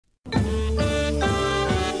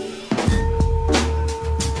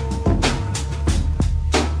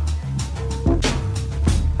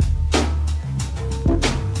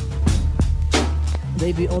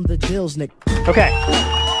They be on the deals, Nick. Okay.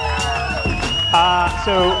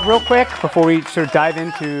 So real quick, before we sort of dive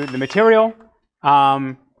into the material,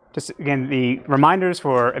 just again, the reminders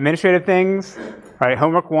for administrative things. All right,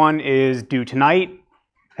 homework 1 is due tonight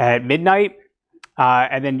at midnight.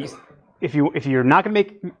 And then if you're not going to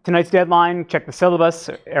make tonight's deadline, check the syllabus.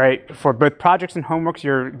 All right, for both projects and homeworks,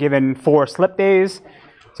 you're given 4 slip days.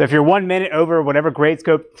 So if you're 1 minute over whatever grade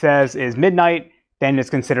scope says is midnight, then it's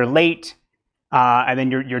considered late. And then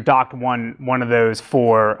you're docked one of those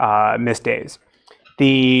 4 missed days.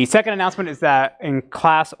 The second announcement is that in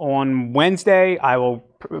class on Wednesday, I will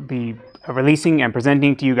be releasing and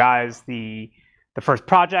presenting to you guys the first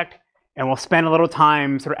project, and we'll spend a little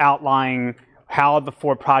time sort of outlining how the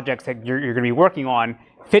 4 projects that you're going to be working on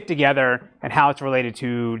fit together and how it's related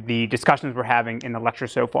to the discussions we're having in the lecture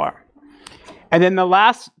so far. And then the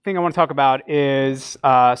last thing I want to talk about is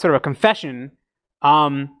sort of a confession.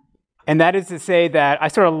 And that is to say that I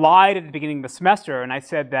sort of lied at the beginning of the semester, and I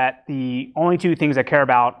said that the only 2 things I care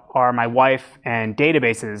about are my wife and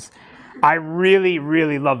databases. I really,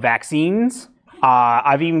 really love vaccines.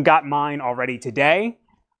 I've even got mine already today.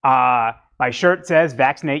 My shirt says,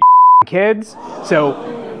 "Vaccinate kids." So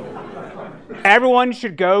everyone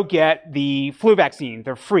should go get the flu vaccine.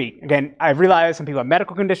 They're free. Again, I realize some people have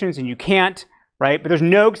medical conditions and you can't, right? But there's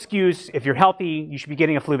no excuse. If you're healthy, you should be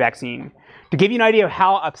getting a flu vaccine. To give you an idea of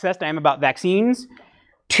how obsessed I am about vaccines,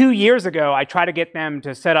 2 years ago, I tried to get them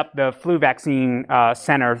to set up the flu vaccine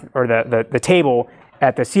center, or the table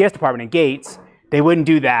at the CS department at Gates. They wouldn't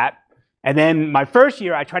do that. And then my first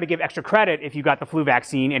year, I tried to give extra credit if you got the flu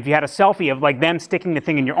vaccine. And if you had a selfie of like them sticking the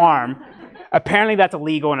thing in your arm, apparently that's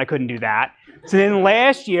illegal and I couldn't do that. So then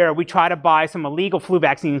last year, we tried to buy some illegal flu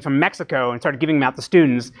vaccines from Mexico and started giving them out to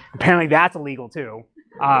students. Apparently that's illegal too.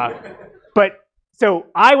 So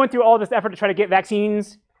I went through all this effort to try to get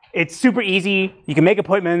vaccines. It's super easy. You can make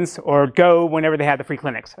appointments or go whenever they have the free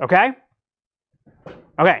clinics, okay?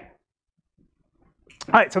 Okay.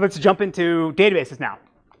 All right, so let's jump into databases now.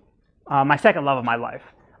 My second love of my life.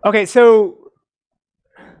 Okay, so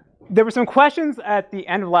there were some questions at the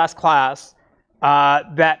end of last class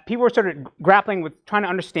that people were sort of grappling with, trying to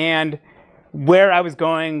understand where I was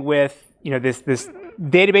going with this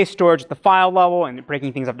database storage at the file level and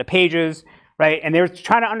breaking things up to pages. Right? And they were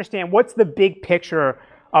trying to understand what's the big picture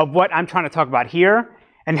of what I'm trying to talk about here,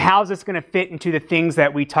 and how is this going to fit into the things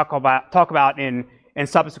that we talk about in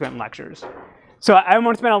subsequent lectures. So I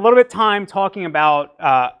want to spend a little bit of time talking about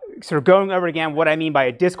sort of going over again what I mean by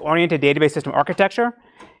a disk-oriented database system architecture,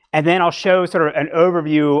 and then I'll show sort of an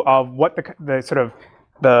overview of what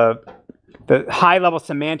the high-level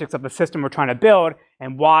semantics of the system we're trying to build,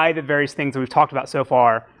 and why the various things that we've talked about so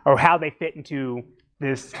far, or how they fit into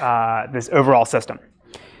this overall system.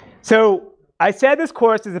 So I said this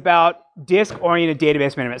course is about disk-oriented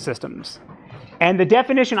database management systems. And the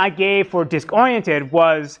definition I gave for disk-oriented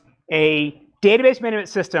was a database management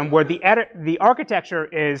system where the architecture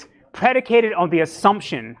is predicated on the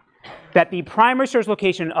assumption that the primary source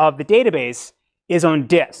location of the database is on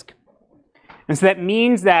disk. And so that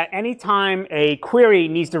means that anytime a query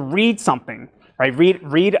needs to read something, right,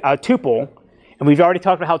 read a tuple, and we've already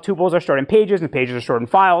talked about how tuples are stored in pages and pages are stored in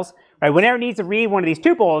files. Right? Whenever it needs to read one of these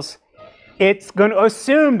tuples, it's going to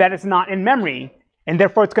assume that it's not in memory, and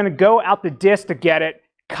therefore it's going to go out the disk to get it,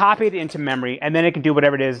 copy it into memory, and then it can do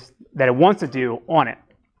whatever it is that it wants to do on it.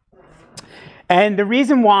 And the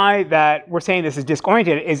reason why that we're saying this is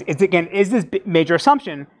disk-oriented is this major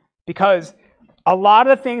assumption, because a lot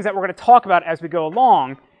of the things that we're going to talk about as we go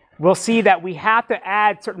along, we'll see that we have to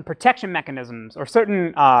add certain protection mechanisms or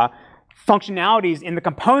certain functionalities in the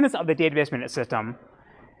components of the database management system,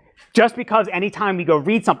 just because anytime we go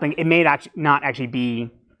read something, it may not actually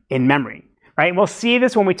be in memory, right? And we'll see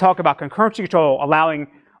this when we talk about concurrency control, allowing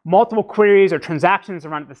multiple queries or transactions to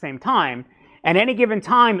run at the same time. At any given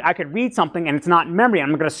time, I could read something and it's not in memory. I'm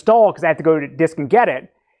going to stall because I have to go to disk and get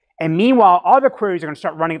it. And meanwhile, other queries are going to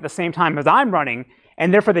start running at the same time as I'm running.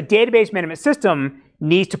 And therefore, the database management system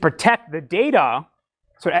needs to protect the data.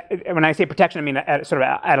 So when I say protection, I mean at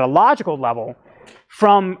a logical level,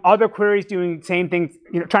 from other queries doing the same things,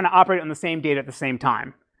 trying to operate on the same data at the same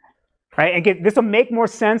time, right? Again, this will make more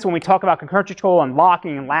sense when we talk about concurrency control and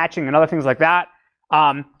locking and latching and other things like that.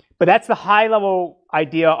 But that's the high-level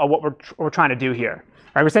idea of what we're trying to do here.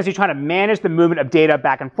 Right? We're essentially trying to manage the movement of data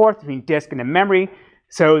back and forth between disk and in memory,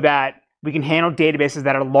 so that we can handle databases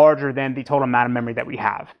that are larger than the total amount of memory that we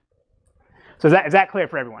have. So is that clear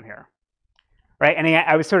for everyone here? Right? And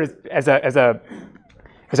I was sort of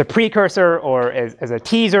as a precursor or as a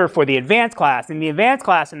teaser for the advanced class. In the advanced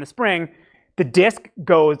class in the spring, the disk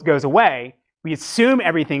goes away. We assume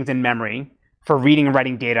everything's in memory. for reading and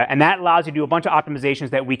writing data, and that allows you to do a bunch of optimizations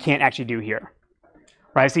that we can't actually do here.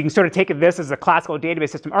 Right, so you can sort of take this as a classical database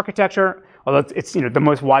system architecture, although it's the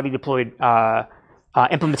most widely deployed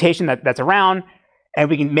implementation that's around, and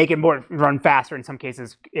we can make it run faster in some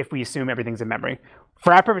cases if we assume everything's in memory.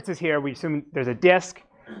 For our purposes here, we assume there's a disk,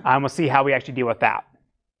 and we'll see how we actually deal with that.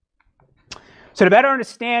 So to better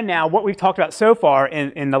understand now what we've talked about so far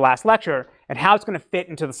in the last lecture and how it's going to fit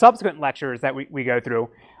into the subsequent lectures that we go through,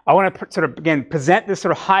 I want to sort of, again, present this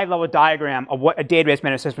sort of high-level diagram of what a database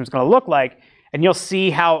management system is going to look like, and you'll see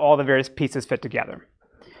how all the various pieces fit together.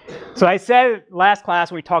 So I said last class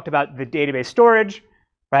when we talked about the database storage,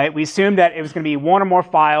 right? We assumed that it was going to be one or more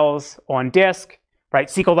files on disk, right?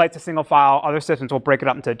 SQLite's a single file. Other systems will break it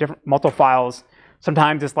up into multiple files.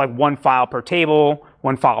 Sometimes it's like one file per table,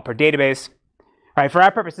 one file per database. All right, for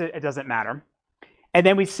our purposes, it doesn't matter. And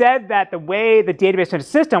then we said that the way the database management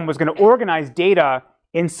system was going to organize data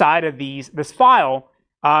inside of this file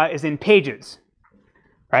is in pages.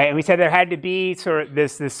 Right, and we said there had to be sort of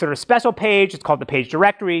this sort of special page. It's called the page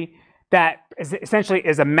directory. That essentially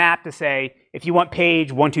is a map to say, if you want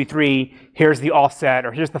page 123, here's the offset,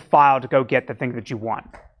 or here's the file to go get the thing that you want.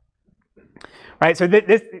 Right, so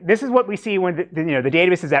this is what we see when the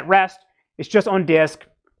database is at rest. It's just on disk,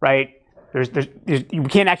 right? We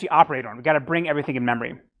can't actually operate on it. We've got to bring everything in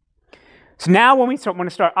memory. So now when we want to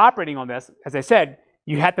start operating on this, as I said,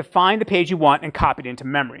 you have to find the page you want and copy it into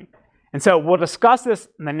memory. And so we'll discuss this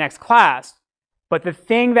in the next class, but the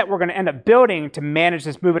thing that we're going to end up building to manage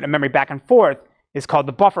this movement of memory back and forth is called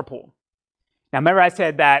the buffer pool. Now remember I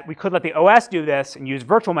said that we could let the OS do this and use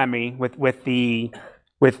virtual memory with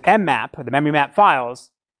mmap, or the memory map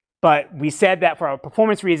files, but we said that for our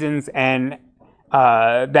performance reasons and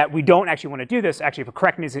that we don't actually want to do this, actually for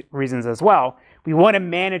correctness reasons as well. We want to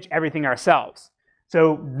manage everything ourselves.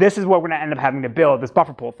 So this is what we're going to end up having to build, this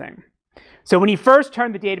buffer pool thing. So when you first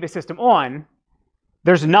turn the database system on,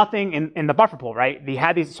 there's nothing in the buffer pool, right? You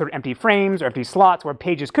have these sort of empty frames or empty slots where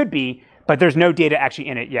pages could be, but there's no data actually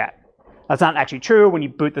in it yet. That's not actually true. When you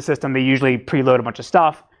boot the system, they usually preload a bunch of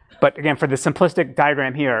stuff. But again, for the simplistic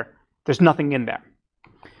diagram here, there's nothing in there.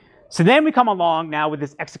 So then we come along now with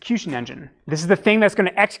this execution engine. This is the thing that's going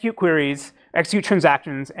to execute queries, execute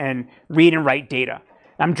transactions, and read and write data.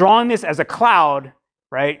 I'm drawing this as a cloud,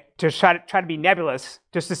 right, to try to be nebulous,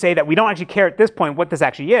 just to say that we don't actually care at this point what this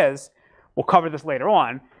actually is. We'll cover this later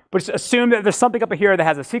on. But just assume that there's something up here that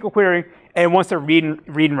has a SQL query and wants to read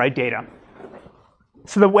and write data.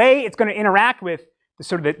 So the way it's going to interact with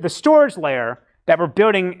the storage layer that we're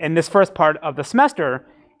building in this first part of the semester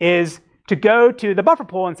is to go to the buffer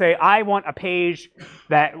pool and say, I want a page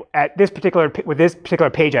that with this particular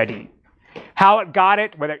page ID. How it got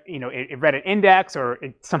it, whether it read an index or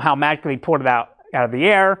it somehow magically pulled it out of the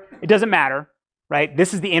air, it doesn't matter, right?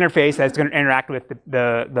 This is the interface that's going to interact with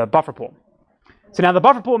the buffer pool. So now the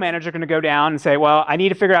buffer pool manager is going to go down and say, well, I need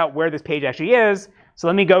to figure out where this page actually is. So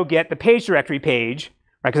let me go get the page directory page,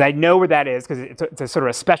 right? Because I know where that is, because it's a sort of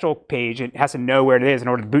a special page. It has to know where it is in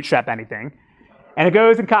order to bootstrap anything. And it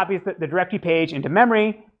goes and copies the directory page into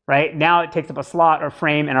memory, right? Now it takes up a slot or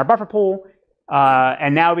frame in our buffer pool.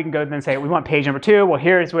 And now we can go and say, we want page number 2. Well,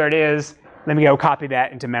 here's where it is. Let me go copy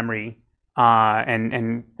that into memory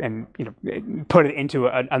and put it into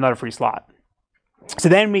another free slot. So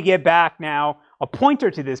then we give back now a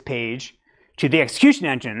pointer to this page, to the execution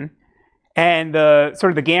engine. And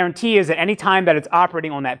the guarantee is that any time that it's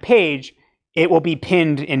operating on that page, it will be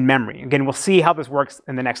pinned in memory. Again, we'll see how this works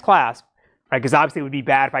in the next class, right? Because obviously it would be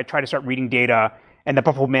bad if I try to start reading data and the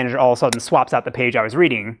buffer pool manager all of a sudden swaps out the page I was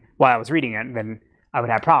reading while I was reading it, then I would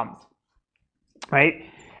have problems, right?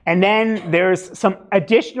 And then there's some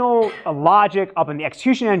additional logic up in the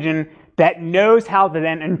execution engine that knows how to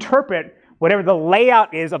then interpret whatever the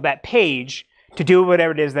layout is of that page to do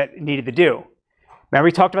whatever it is that it needed to do. Remember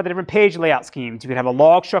we talked about the different page layout schemes. You could have a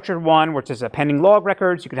log structured one, which is appending log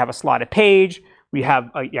records. You could have a slotted page. We have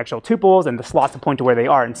actual tuples and the slots to point to where they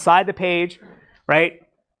are inside the page, right?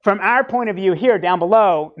 From our point of view here down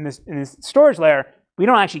below in this storage layer, we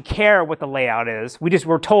don't actually care what the layout is.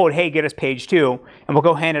 We're told, hey, get us page 2, and we'll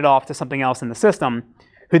go hand it off to something else in the system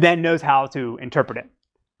who then knows how to interpret it.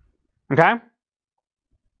 Okay?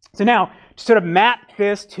 So now, to sort of map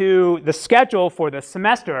this to the schedule for the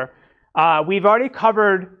semester, we've already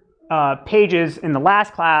covered pages in the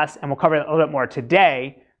last class, and we'll cover it a little bit more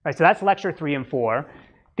today. Right, so that's lecture 3 and 4.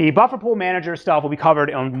 The buffer pool manager stuff will be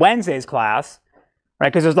covered on Wednesday's class,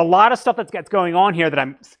 right? Because there's a lot of stuff that's going on here that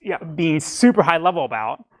I'm being super high level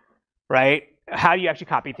about, right? How do you actually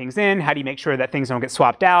copy things in? How do you make sure that things don't get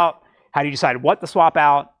swapped out? How do you decide what to swap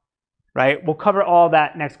out, right? We'll cover all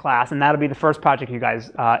that next class, and that'll be the first project you guys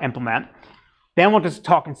implement. Then we'll just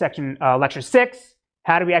talk in section lecture 6,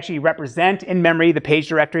 how do we actually represent in memory the page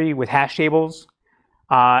directory with hash tables.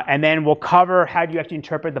 And then we'll cover how do you actually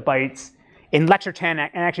interpret the bytes in lecture 10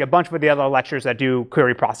 and actually a bunch of the other lectures that do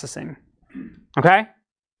query processing. Okay?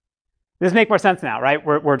 This makes more sense now, right?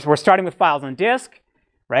 We're starting with files on disk,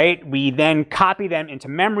 right? We then copy them into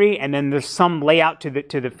memory, and then there's some layout to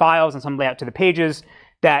the files and some layout to the pages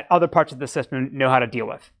that other parts of the system know how to deal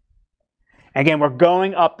with. Again, we're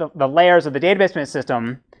going up the layers of the database management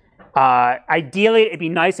system. Ideally, it'd be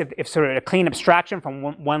nice if sort of a clean abstraction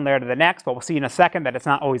from one layer to the next, but we'll see in a second that it's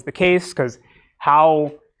not always the case, because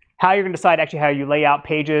how you're going to decide actually how you lay out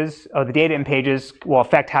pages, or the data in pages, will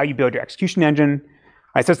affect how you build your execution engine.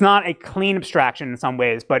 Right, so it's not a clean abstraction in some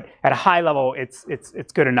ways, but at a high level, it's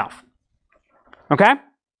good enough. Okay? All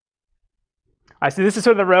right, so this is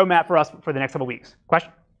sort of the roadmap for us for the next couple weeks.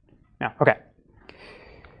 Question? No? Okay.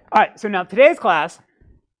 All right, so now today's class,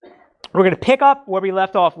 we're going to pick up where we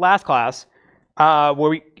left off last class, where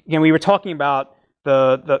we were talking about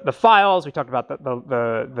the files, we talked about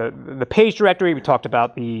the page directory, we talked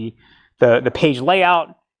about the page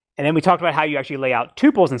layout, and then we talked about how you actually lay out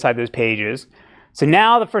tuples inside those pages. So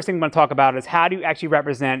now the first thing I'm going to talk about is how do you actually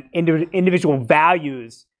represent individual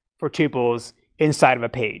values for tuples inside of a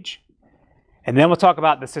page. And then we'll talk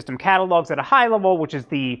about the system catalogs at a high level, which is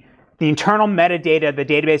the internal metadata the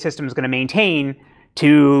database system is going to maintain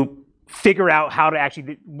to figure out how to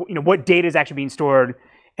actually, what data is actually being stored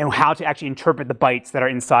and how to actually interpret the bytes that are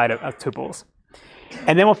inside of tuples.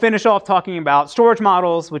 And then we'll finish off talking about storage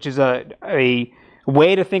models, which is a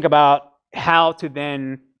way to think about how to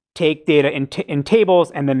then take data in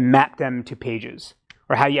tables and then map them to pages,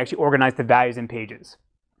 or how you actually organize the values in pages,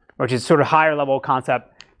 which is sort of higher level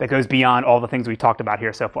concept that goes beyond all the things we talked about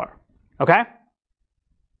here so far. Okay?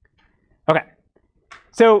 Okay.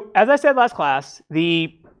 So as I said last class,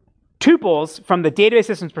 the tuples, from the database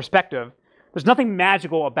system's perspective, there's nothing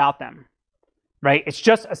magical about them, right? It's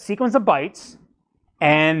just a sequence of bytes,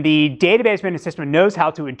 and the database management system knows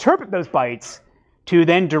how to interpret those bytes to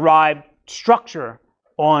then derive structure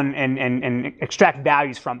on and extract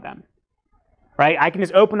values from them, right? I can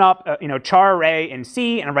just open up a char array in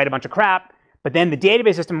C and write a bunch of crap, but then the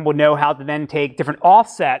database system will know how to then take different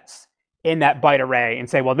offsets in that byte array and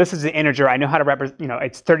say, well, this is an integer. I know how to represent,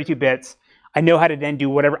 it's 32 bits. I know how to then do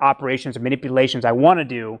whatever operations or manipulations I want to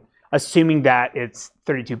do, assuming that it's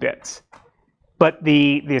 32 bits. But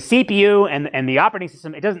the CPU and the operating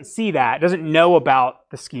system, it doesn't see that. It doesn't know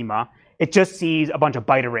about the schema. It just sees a bunch of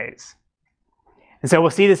byte arrays. And so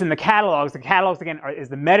we'll see this in the catalogs. The catalogs, again, is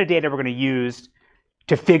the metadata we're going to use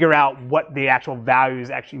to figure out what the actual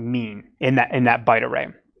values actually mean in that byte array.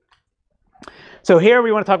 So here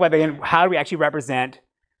we want to talk about, again, how do we actually represent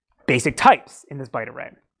basic types in this byte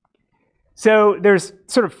array. So there's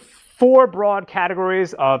sort of 4 broad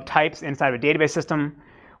categories of types inside of a database system.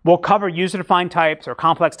 We'll cover user-defined types or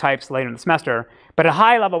complex types later in the semester. But at a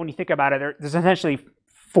high level, when you think about it, there's essentially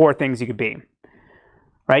 4 things you could be.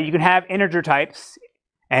 Right? You can have integer types,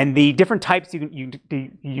 and the different types you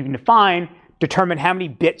can define determine how many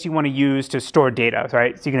bits you want to use to store data.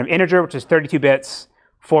 Right? So you can have integer, which is 32 bits,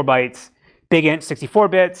 4 bytes. Big int, 64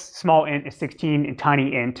 bits. Small int is 16, and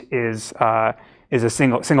tiny int is a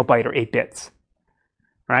single byte or 8 bits.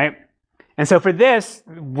 Right? And so for this,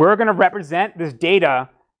 we're going to represent this data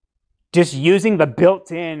just using the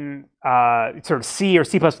built-in sort of C or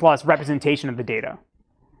C++ representation of the data.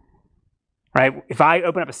 Right? If I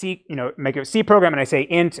open up a C, make a C program and I say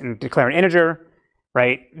int and declare an integer,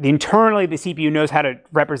 right? Internally, the CPU knows how to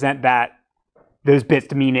represent those bits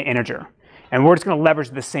to mean an integer. And we're just going to leverage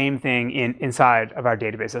the same thing inside of our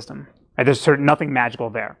database system. Right? There's sort of nothing magical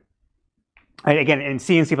there. Right? Again, in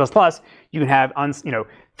C and C++, you can have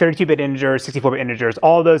 32-bit integers, 64-bit integers.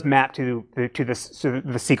 All those map to the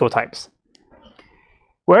SQL types.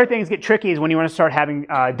 Where things get tricky is when you want to start having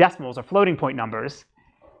decimals or floating point numbers.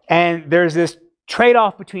 And there's this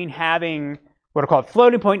trade-off between having what are called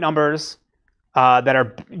floating point numbers that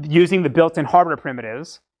are using the built-in hardware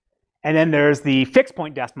primitives, and then there's the fixed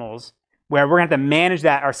point decimals, where we're going to have to manage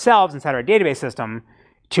that ourselves inside our database system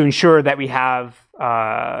to ensure that we have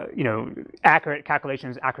accurate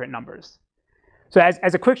calculations, accurate numbers. So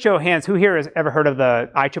as a quick show of hands, who here has ever heard of the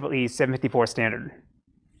IEEE 754 standard?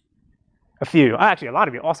 A few. Oh, actually, a lot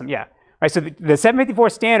of you. Awesome. Yeah. Right. So the 754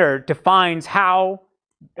 standard defines how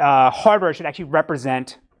hardware should actually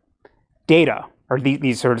represent data, or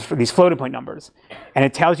these floating point numbers, and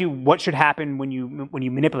it tells you what should happen when you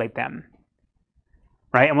manipulate them.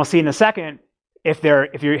 Right. And we'll see in a second if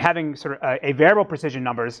you're having sort of a variable precision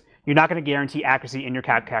numbers, you're not going to guarantee accuracy in your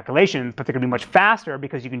calculations, but they're going to be much faster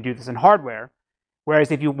because you can do this in hardware.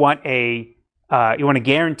 Whereas if you want a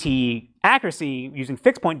guarantee accuracy using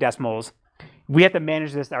fixed point decimals, we have to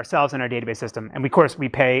manage this ourselves in our database system. And of course, we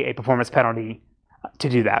pay a performance penalty to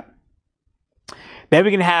do that. Then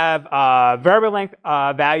we can have variable length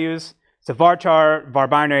values. So varchar, var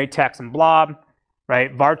binary, text, and blob.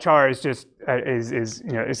 Right? Varchar is just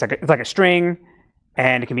it's like a string,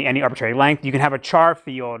 and it can be any arbitrary length. You can have a char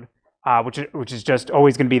field, which is just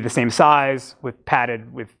always going to be the same size with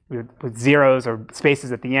padded with zeros or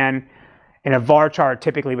spaces at the end. In a varchar,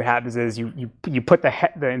 typically what happens is you put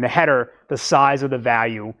in the header the size of the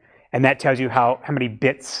value, and that tells you how many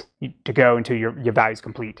bits to go until your value is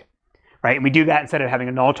complete. Right? And we do that instead of having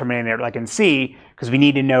a null terminator like in C, because we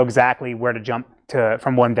need to know exactly where to jump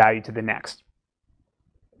from one value to the next.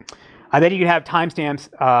 Then you can have timestamps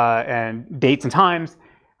and dates and times,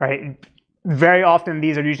 right? Very often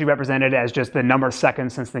these are usually represented as just the number of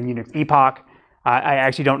seconds since the Unix epoch. I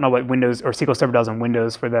actually don't know what Windows or SQL Server does on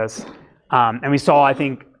Windows for this. And we saw, I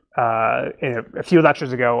think, a few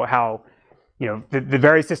lectures ago how the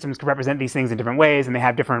various systems can represent these things in different ways, and they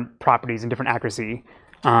have different properties and different accuracy.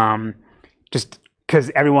 Just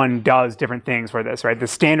because everyone does different things for this, right? The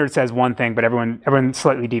standard says one thing, but everyone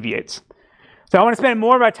slightly deviates. So I want to spend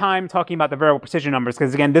more of our time talking about the variable precision numbers,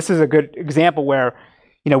 because again, this is a good example where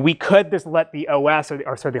we could just let the OS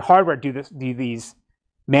or the hardware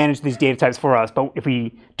manage these data types for us. But if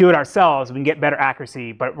we do it ourselves, we can get better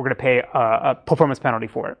accuracy, but we're going to pay a performance penalty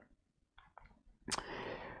for it.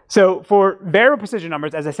 So for variable precision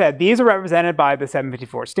numbers, as I said, these are represented by the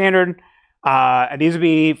 754 standard. And these would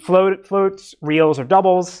be floats, reals, or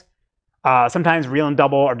doubles. Sometimes real and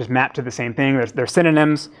double are just mapped to the same thing. They're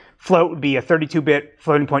synonyms. Float would be a 32-bit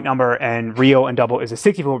floating point number, and real and double is a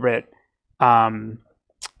 64-bit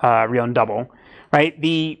real and double. Right?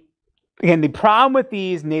 Again, the problem with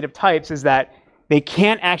these native types is that they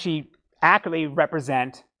can't actually accurately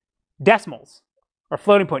represent decimals or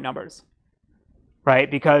floating point numbers,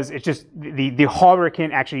 right? Because it's just the hardware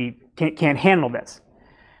can't handle this.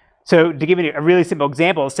 So to give you a really simple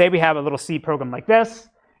example, say we have a little C program like this,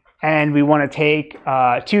 and we want to take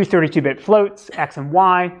two 32-bit floats, x and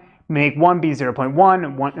y, make one be 0.1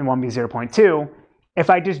 and one be 0.2.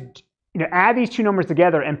 If I just add these two numbers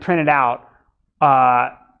together and print it out,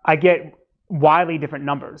 I get wildly different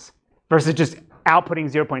numbers versus just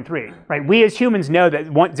outputting 0.3. Right? We as humans know that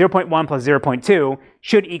 0.1 plus 0.2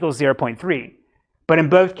 should equal 0.3. But in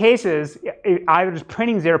both cases, either just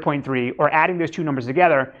printing 0.3 or adding those two numbers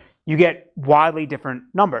together, you get wildly different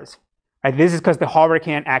numbers. Right? This is because the hardware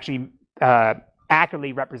can't actually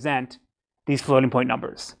accurately represent these floating point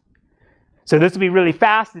numbers. So this will be really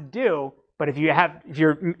fast to do, but if your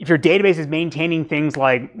database is maintaining things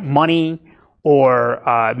like money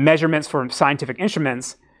or measurements for scientific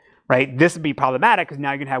instruments, right, this would be problematic because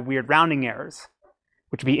now you're going to have weird rounding errors,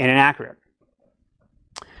 which would be inaccurate.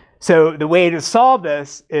 So the way to solve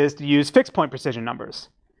this is to use fixed point precision numbers.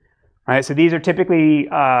 Right? So these are typically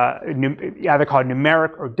either called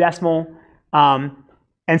numeric or decimal.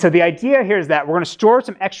 And so the idea here is that we're going to store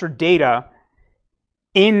some extra data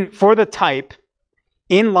for the type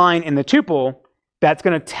in line in the tuple that's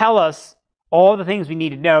going to tell us all the things we need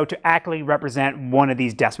to know to accurately represent one of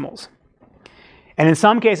these decimals. And in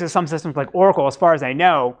some cases, some systems like Oracle, as far as I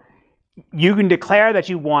know, you can declare that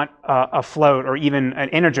you want a float or even an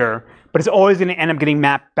integer, but it's always going to end up getting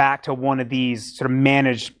mapped back to one of these sort of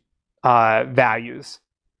managed values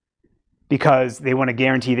because they want to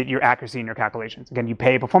guarantee that your accuracy in your calculations. Again, you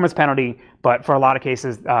pay a performance penalty, but for a lot of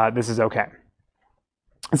cases, this is okay.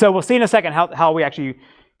 And so we'll see in a second how we actually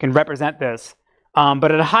can represent this.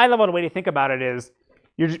 But at a high level, the way to think about it is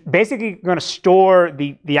you're basically going to store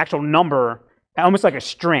the actual number almost like a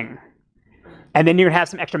string. And then you're going to have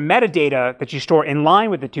some extra metadata that you store in line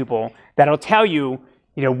with the tuple that'll tell you,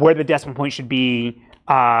 where the decimal point should be,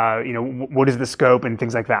 what is the scope and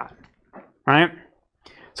things like that. Right?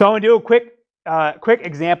 So I want to do a quick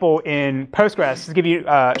example in Postgres to give you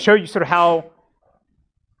show you sort of how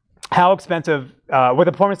expensive what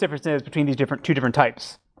the performance difference is between these two different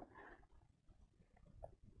types.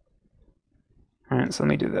 All right, so let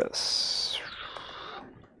me do this.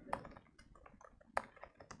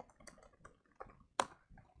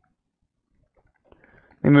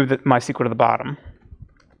 Let me move MySQL to the bottom.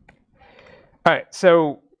 All right,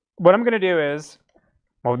 so what I'm going to do is,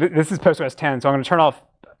 well, this is Postgres 10, so I'm going to turn off.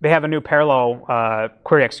 They have a new parallel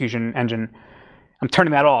query execution engine. I'm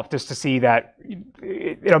turning that off just to see that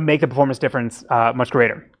it'll make the performance difference much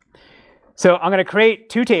greater. So I'm going to create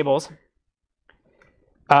two tables.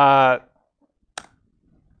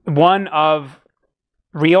 One of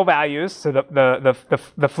real values, so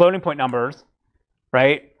the floating point numbers,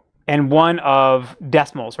 right? And one of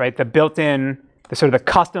decimals, right? The built-in sort of the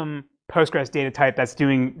custom Postgres data type that's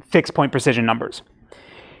doing fixed point precision numbers.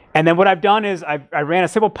 And then what I've done is I ran a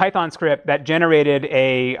simple Python script that generated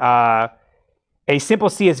a simple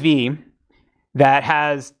CSV that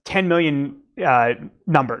has 10 million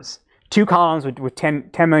numbers, 2 columns with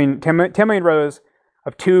 10 million rows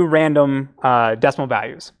of 2 random decimal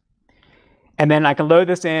values. And then I can load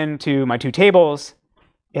this into my 2 tables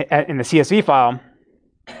in the CSV file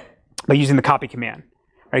by using the copy command.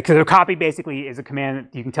 Right? Because a copy basically is a command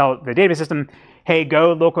that you can tell the database system, hey,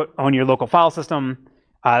 go on your local file system,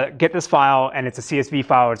 get this file, and it's a CSV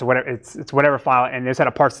file, or it's whatever file, and there's how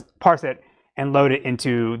to parse it and load it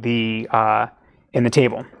into the in the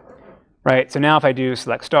table. Right? So now if I do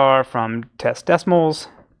select star from test decimals,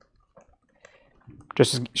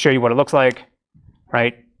 just to show you what it looks like,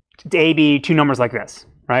 right? It's A, B, 2 numbers like this,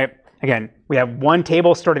 right? Again, we have 1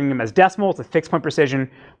 table storing them as decimals, a fixed point precision,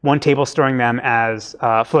 1 table storing them as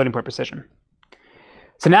floating point precision.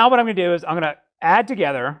 So now what I'm going to do is I'm going to add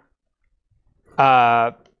together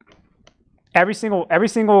for every single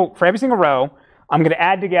row. I'm going to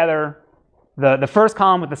add together the first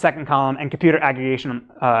column with the second column and computer aggregation,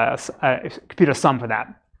 computer sum for that.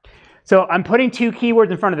 So I'm putting 2 keywords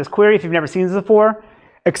in front of this query if you've never seen this before.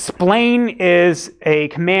 Explain is a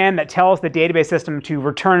command that tells the database system to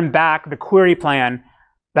return back the query plan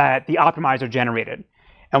that the optimizer generated.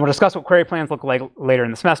 And we'll discuss what query plans look like later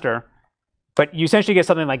in the semester. But you essentially get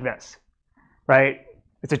something like this, right?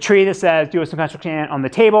 It's a tree that says do a sequential scan on the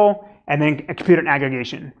table, and then a computer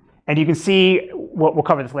aggregation. And you can see, we'll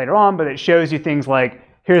cover this later on, but it shows you things like,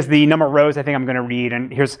 here's the number of rows I think I'm going to read,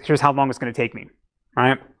 and here's how long it's going to take me,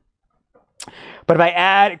 right? But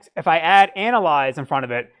if I add analyze in front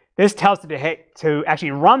of it, this tells it to actually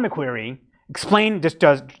run the query. Explain just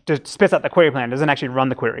spits out the query plan, doesn't actually run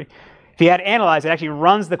the query. If you add analyze, it actually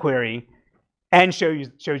runs the query and shows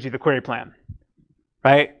you the query plan,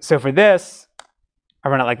 right? So for this, I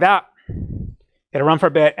run it like that. It'll run for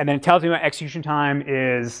a bit, and then it tells me my execution time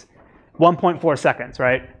is 1.4 seconds,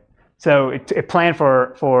 right? So it planned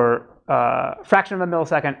for a fraction of a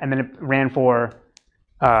millisecond, and then it ran for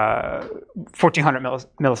 1400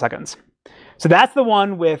 milliseconds. So that's the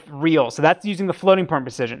one with real. So that's using the floating point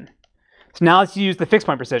precision. So now let's use the fixed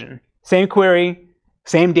point precision. Same query,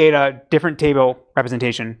 same data, different table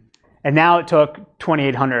representation. And now it took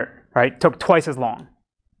 2800, right? It took twice as long,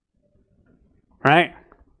 right?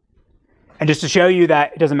 And just to show you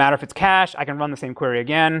that it doesn't matter if it's cache, I can run the same query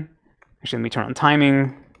again. Actually, let me turn on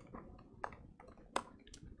timing.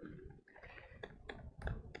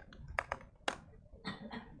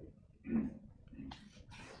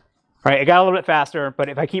 Right, it got a little bit faster, but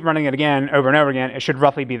if I keep running it again over and over again, it should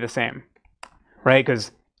roughly be the same, right? Because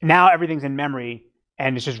now everything's in memory,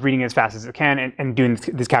 and it's just reading as fast as it can and doing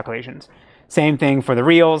these calculations. Same thing for the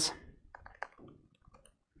reals,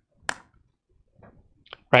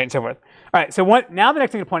 right, and so forth. All right, so now the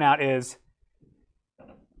next thing to point out is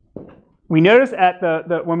we notice at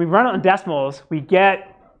when we run it on decimals, we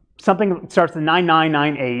get something that starts with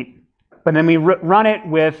 9998, but then we run it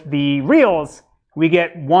with the reals, we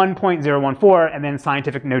get 1.014 and then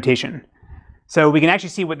scientific notation. So we can actually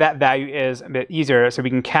see what that value is a bit easier. So we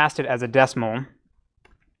can cast it as a decimal.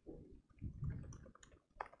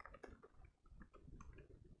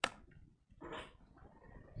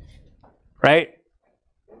 Right?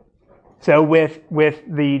 So with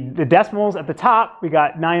the decimals at the top, we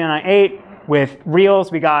got 9998. With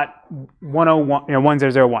reals, we got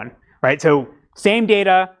 1001, right? So same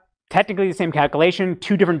data, technically the same calculation,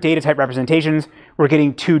 2 different data type representations, we're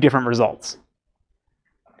getting 2 different results.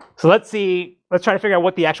 So let's try to figure out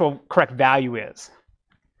what the actual correct value is.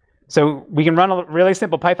 So we can run a really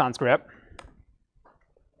simple Python script.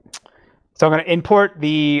 So I'm going to import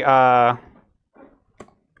the,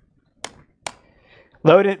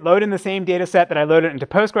 load in the same data set that I loaded into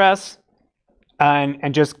Postgres,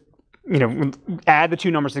 and just add the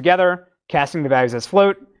 2 numbers together, casting the values as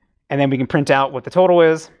float, and then we can print out what the total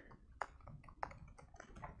is.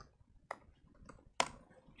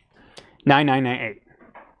 9998.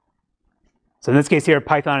 So in this case here,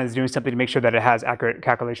 Python is doing something to make sure that it has accurate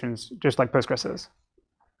calculations, just like Postgres is,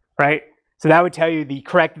 right? So that would tell you the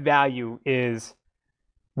correct value is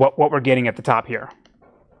what we're getting at the top here,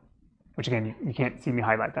 which again, you can't see me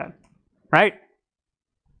highlight that, right?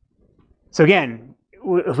 So again,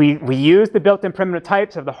 if we use the built-in primitive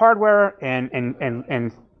types of the hardware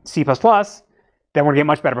and C++, then we're going to get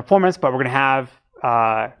much better performance, but we're going to have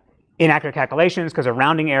inaccurate calculations because of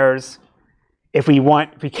rounding errors. If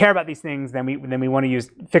we care about these things, then we want to use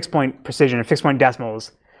fixed point precision and fixed point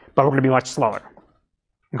decimals, but we're going to be much slower.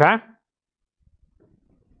 Okay?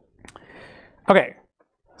 Okay.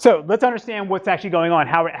 So let's understand what's actually going on,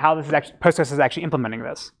 how this is actually, Postgres is actually implementing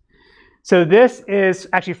this. So this is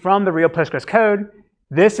actually from the real Postgres code.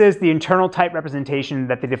 This is the internal type representation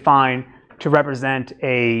that they define to represent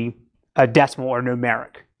a decimal or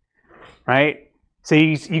numeric, right? So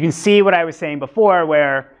you can see what I was saying before,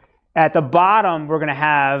 where at the bottom we're going to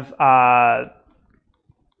have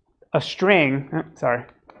a string. Sorry.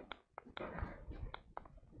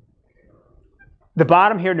 The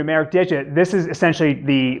bottom here, numeric digit. This is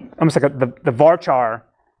essentially almost like the varchar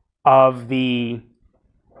of the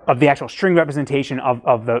actual string representation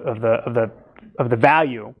of the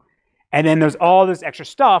value, and then there's all this extra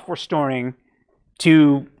stuff we're storing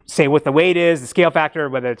to say what the weight is, the scale factor,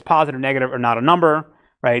 whether it's positive, negative, or not a number,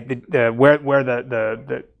 right? Where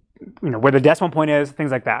the decimal point is,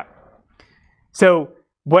 things like that. So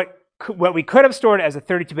what we could have stored as a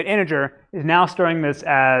 32-bit integer is now storing this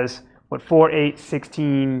as 4, 8,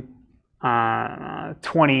 16,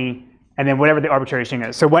 20, and then whatever the arbitrary string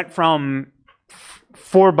is. So it went from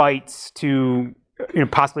 4 bytes to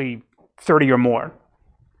possibly 30 or more,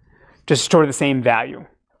 just store the same value.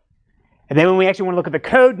 And then when we actually want to look at the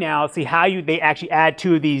code now, see how they actually add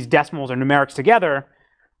 2 of these decimals or numerics together,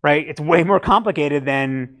 right? It's way more complicated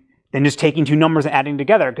than just taking 2 numbers and adding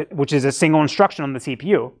together, which is a single instruction on the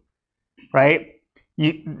CPU, right?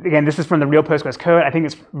 Again, this is from the real Postgres code. I think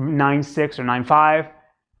it's 9.6 or 9.5,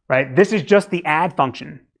 right? This is just the add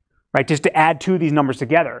function, right? Just to add 2 of these numbers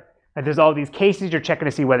together. And there's all these cases you're checking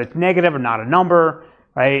to see whether it's negative or not a number,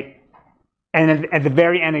 right? And then at the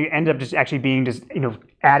very end, it ends up just actually being just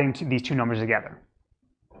adding these 2 numbers together.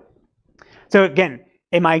 So again,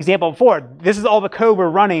 in my example before, this is all the code we're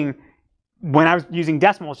running when I was using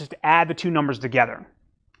decimals, just to add the 2 numbers together.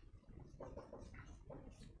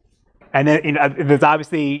 And then there's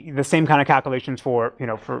obviously the same kind of calculations for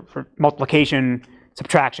for multiplication,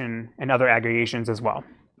 subtraction, and other aggregations as well.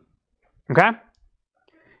 Okay.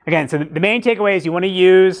 Again, so the main takeaway is you want to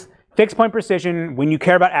use fixed point precision when you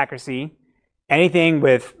care about accuracy. Anything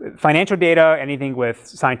with financial data, anything with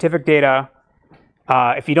scientific data.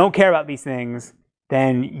 If you don't care about these things,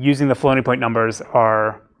 then using the floating point numbers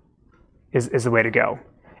is the way to go.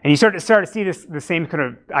 And you start to see the same kind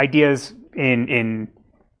of ideas in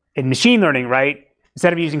machine learning, right?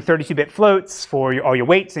 Instead of using 32-bit floats for all your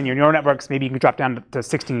weights and your neural networks, maybe you can drop down to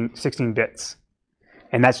 16 bits,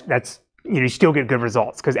 and that's you still get good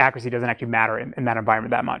results because accuracy doesn't actually matter in that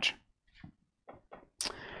environment that much.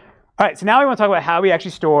 All right, so now we want to talk about how we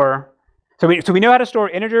actually store. So we know how to store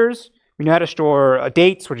integers. We know how to store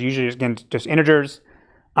dates, which are usually again just integers,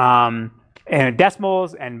 and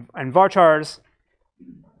decimals and varchars.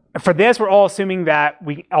 For this, we're all assuming that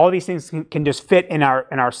all these things can just fit in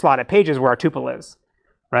our slotted pages where our tuple is,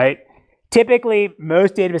 right? Typically,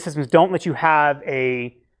 most database systems don't let you have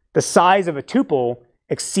the size of a tuple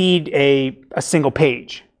exceed a single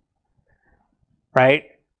page, right?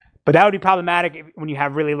 But that would be problematic when you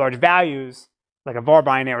have really large values, like a var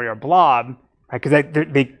binary or blob, right? Because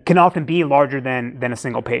they can often be larger than a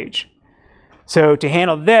single page. So to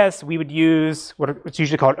handle this, we would use what's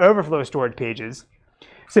usually called overflow storage pages.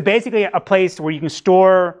 So basically a place where you can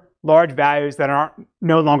store large values that are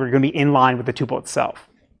no longer going to be in line with the tuple itself,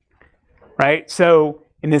 right? So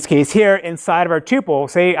in this case here, inside of our tuple,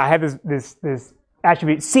 say I have this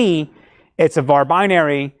attribute C, it's a var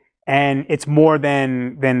binary, and it's more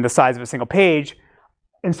than the size of a single page.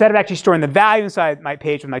 Instead of actually storing the value inside my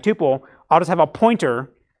page with my tuple, I'll just have a pointer,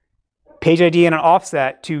 page ID and an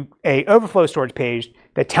offset to a overflow storage page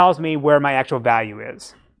that tells me where my actual value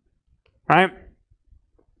is, right?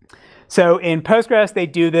 So in Postgres, they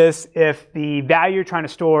do this if the value you're trying to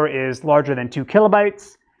store is larger than 2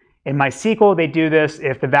 kilobytes. In MySQL, they do this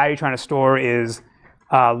if the value you're trying to store is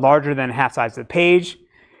larger than half size of the page.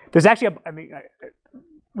 There's actually,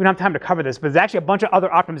 we don't have time to cover this, but there's actually a bunch of other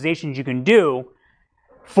optimizations you can do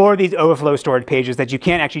for these overflow storage pages that you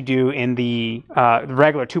can't actually do in the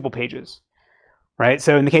regular tuple pages, right?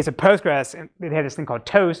 So in the case of Postgres, they have this thing called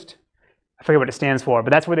toast. I forget what it stands for, but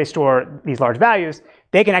that's where they store these large values.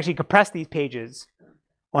 They can actually compress these pages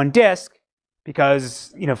on disk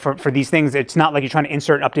because for these things, it's not like you're trying to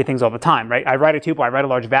insert and update things all the time, right? I write a tuple, I write a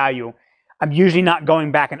large value. I'm usually not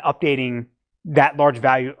going back and updating that large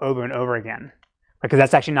value over and over again, because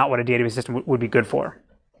that's actually not what a database system would be good for.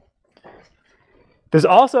 There's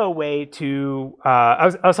also a way to, I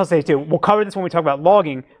was also say too, we'll cover this when we talk about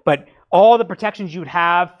logging, but all the protections you would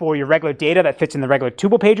have for your regular data that fits in the regular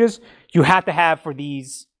tuple pages, you have to have for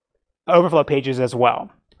these overflow pages as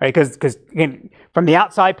well, right? Because again, from the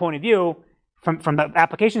outside point of view, from the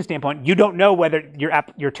application standpoint, you don't know whether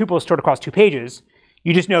your tuple is stored across 2 pages.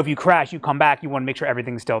 You just know if you crash, you come back, you want to make sure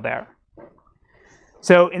everything's still there.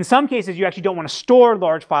 So in some cases, you actually don't want to store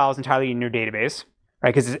large files entirely in your database,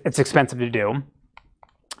 right? Because it's expensive to do.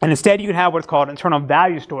 And instead, you can have what's called internal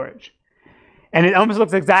value storage. And it almost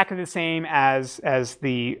looks exactly the same as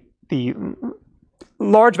the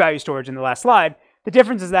large value storage in the last slide. The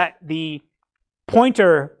difference is that the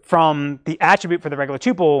pointer from the attribute for the regular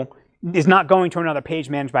tuple is not going to another page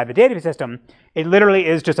managed by the database system. It literally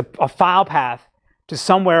is just a file path to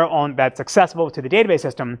somewhere that's accessible to the database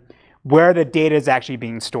system where the data is actually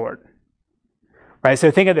being stored. Right? So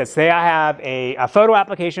think of this. Say I have a photo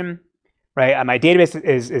application, right? My database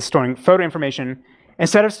is storing photo information.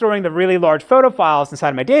 Instead of storing the really large photo files inside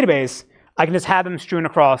of my database, I can just have them strewn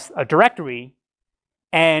across a directory.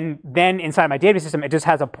 And then inside my database system, it just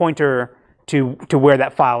has a pointer to where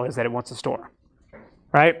that file is that it wants to store,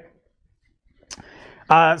 right?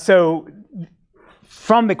 So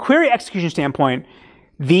from the query execution standpoint,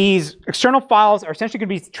 these external files are essentially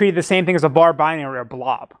going to be treated the same thing as a var binary or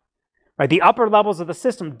blob. Right? The upper levels of the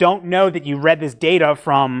system don't know that you read this data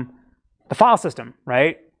from the file system,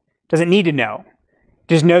 right? Doesn't need to know.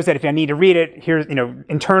 Just knows that if I need to read it, here's,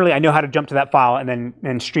 internally I know how to jump to that file and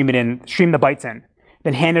then stream the bytes in,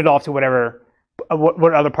 then hand it off to what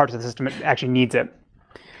other parts of the system it actually needs it.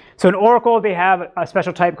 So in Oracle, they have a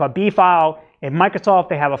special type called bfile. In Microsoft,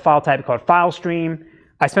 they have a file type called file stream.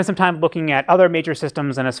 I spent some time looking at other major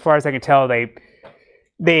systems, and as far as I can tell,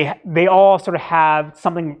 they all sort of have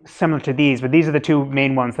something similar to these, but these are the two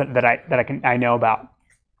main ones that I know about.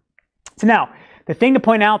 So now, the thing to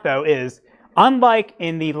point out though is, unlike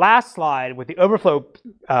in the last slide with the overflow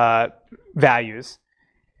values,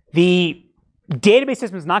 the database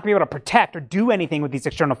system is not going to be able to protect or do anything with these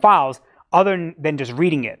external files other than just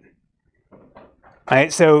reading it.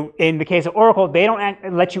 Right? So in the case of Oracle, they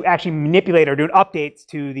don't let you actually manipulate or do updates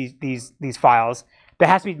to these files. That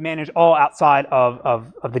has to be managed all outside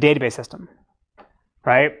of the database system,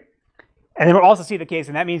 right? And then we'll also see the case,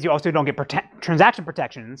 and that means you also don't get transaction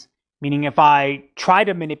protections, meaning if I try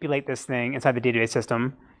to manipulate this thing inside the database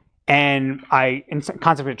system, and I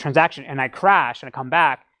constantly a transaction, and I crash, and I come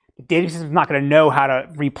back, the database system is not going to know how to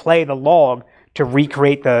replay the log to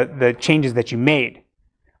recreate the changes that you made,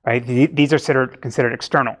 right? These are considered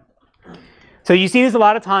external. So you see this a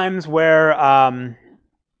lot of times where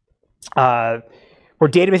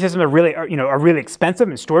database systems are really expensive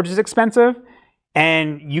and storage is expensive,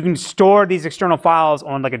 and you can store these external files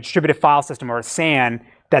on like a distributed file system or a SAN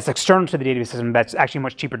that's external to the database system that's actually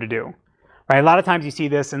much cheaper to do. Right? A lot of times you see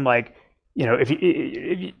this in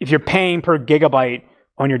if you're paying per gigabyte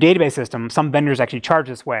on your database system, some vendors actually charge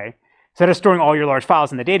this way. Instead of storing all your large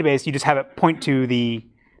files in the database, you just have it point to these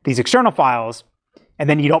external files, and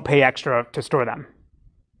then you don't pay extra to store them.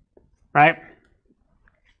 Right?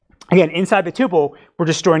 Again, inside the tuple, we're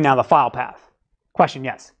just storing now the file path. Question,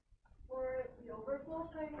 yes? For the overflow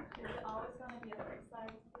page, is it always going to be a fixed size?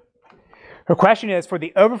 Her question is, for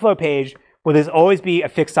the overflow page, will this always be a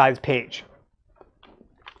fixed size page?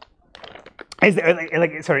 Is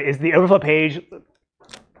the overflow page,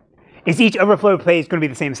 is each overflow page going to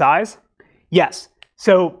be the same size? Yes.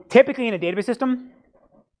 So typically in a database system,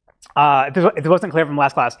 if it wasn't clear from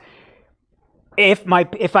last class,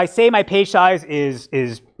 if I say my page size is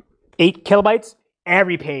 8 kilobytes,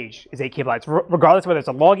 every page is 8 kilobytes, regardless of whether it's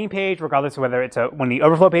a logging page, regardless of whether it's one of the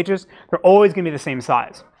overflow pages, they're always going to be the same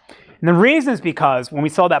size. And the reason is because when we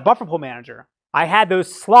saw that buffer pool manager, I had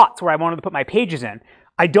those slots where I wanted to put my pages in.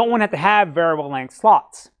 I don't want to have variable length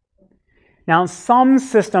slots. Now in some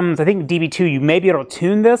systems, I think DB2, you may be able to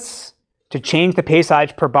tune this to change the page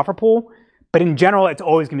size per buffer pool, but in general, it's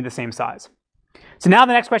always going to be the same size. So now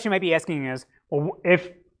the next question you might be asking is, well, if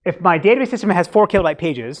my database system has 4 kilobyte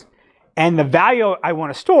pages, and the value I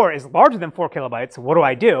want to store is larger than 4 kilobytes,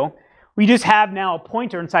 what do? We just have now a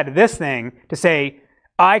pointer inside of this thing to say,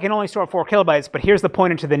 I can only store 4 kilobytes, but here's the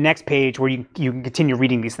pointer to the next page where you can continue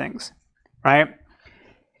reading these things, right?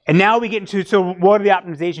 And now we get into, so what are the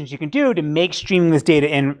optimizations you can do to make streaming this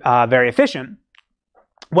data in very efficient?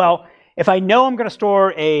 Well, if I know I'm going to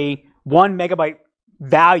store a 1 megabyte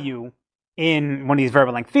value in one of these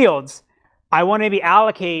variable length fields, I want to maybe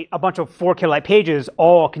allocate a bunch of 4 kilobyte pages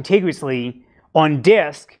all contiguously on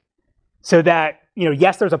disk so that,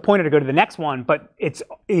 yes, there's a pointer to go to the next one, but it's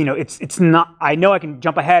not, I know I can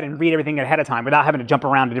jump ahead and read everything ahead of time without having to jump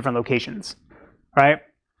around to different locations, right?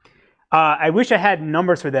 I wish I had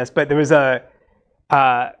numbers for this, but there is a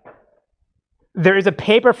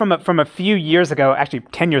paper from a few years ago, actually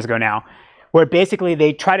 10 years ago now, where basically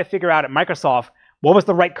they try to figure out at Microsoft what was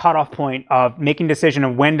the right cutoff point of making a decision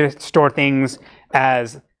of when to store things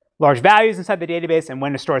as large values inside the database and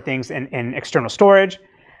when to store things in external storage.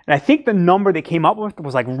 And I think the number they came up with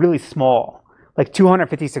was like really small. like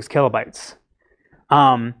 256 kilobytes.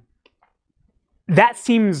 That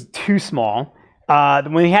seems too small.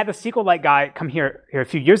 When we had the SQLite guy come here a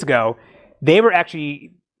few years ago, they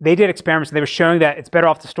did experiments and they were showing that it's better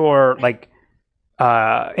off to store like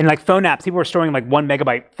in like phone apps, people were storing like 1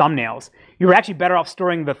 megabyte thumbnails. You were actually better off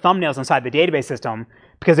storing the thumbnails inside the database system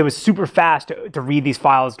because it was super fast to read these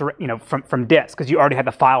files, from disk because you already had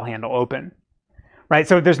the file handle open, right?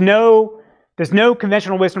 So there's no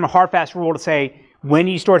conventional wisdom or hard fast rule to say when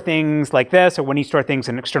you store things like this or when you store things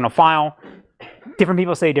in an external file. Different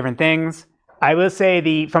people say different things. I will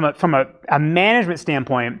say from a management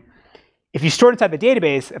standpoint, if you store it inside the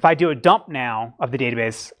database, if I do a dump now of the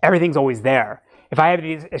database, everything's always there. If I have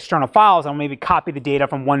these external files, I'll maybe copy the data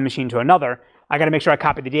from one machine to another. I got to make sure I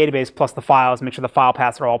copy the database plus the files, make sure the file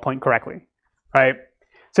paths are all point correctly, right?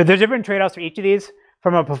 So there's different trade-offs for each of these.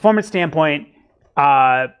 From a performance standpoint,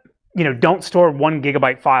 don't store 1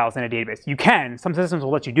 gigabyte files in a database. You can. Some systems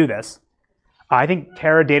will let you do this. I think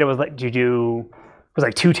Teradata was let you do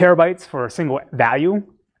like 2 terabytes for a single value.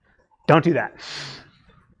 Don't do that.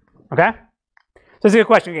 Okay? So this is a good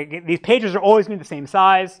question. These pages are always going to be the same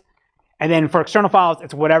size. And then for external files,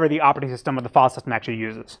 it's whatever the operating system or the file system actually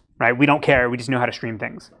uses, right? We don't care. We just know how to stream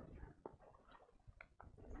things.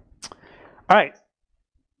 All right.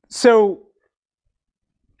 So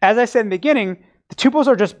as I said in the beginning, the tuples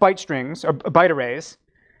are just byte strings or byte arrays.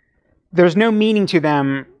 There's no meaning to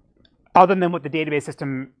them other than what the database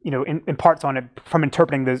system imparts on it from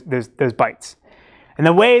interpreting those bytes. And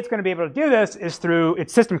the way it's going to be able to do this is through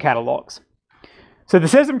its system catalogs. So the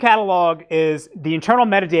system catalog is the internal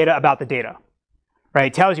metadata about the data, right?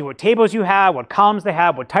 It tells you what tables you have, what columns they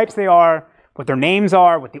have, what types they are, what their names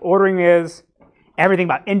are, what the ordering is, everything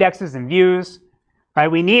about indexes and views, right?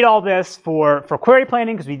 We need all this for query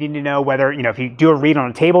planning because we need to know whether, if you do a read on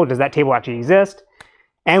a table, does that table actually exist?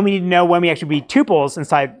 And we need to know when we actually read tuples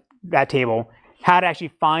inside that table, how to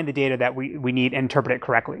actually find the data that we need and interpret it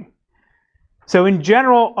correctly. So in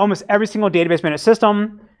general, almost every single database management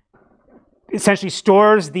system essentially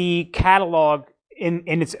stores the catalog in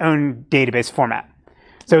its own database format.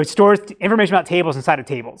 So it stores information about tables inside of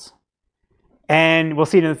tables. And we'll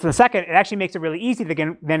see in a second, it actually makes it really easy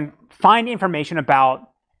to then find information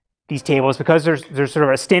about these tables because there's sort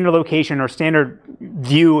of a standard location or standard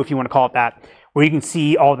view, if you want to call it that, where you can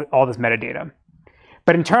see all this metadata.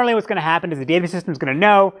 But internally, what's going to happen is the database system is going to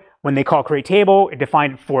know when they call create table, it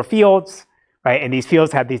defined 4 fields, right? And these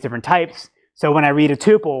fields have these different types. So when I read a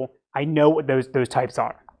tuple, I know what those types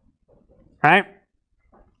are, right?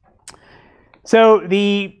 So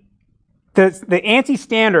the ANSI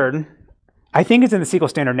standard, I think it's in the SQL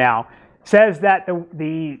standard now, says that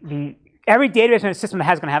every database management system that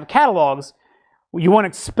has going to have catalogs, you want to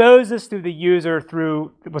expose this to the user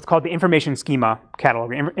through what's called the information schema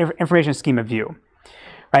catalog, information schema view,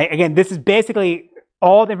 right? Again, this is basically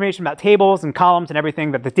all the information about tables and columns and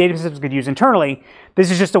everything that the database systems could use internally. This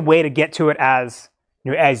is just a way to get to it as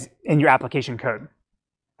in your application code.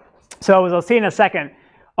 So as I'll see in a second,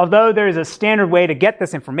 although there is a standard way to get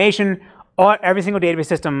this information, every single database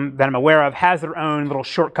system that I'm aware of has their own little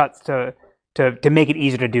shortcuts to make it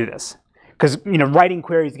easier to do this. Because writing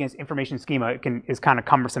queries against information schema is kind of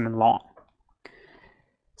cumbersome and long.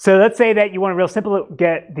 So let's say that you want to real simple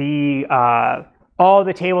get all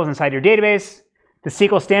the tables inside your database. The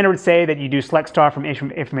SQL standard would say that you do select star from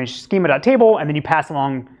information schema.table, and then you pass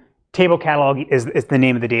along table catalog is the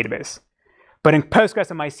name of the database. But in Postgres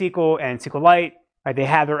and MySQL and SQLite, right, they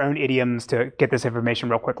have their own idioms to get this information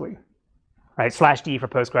real quickly. Right, /d for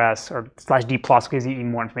Postgres or /d plus gives you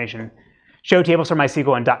even more information. Show tables for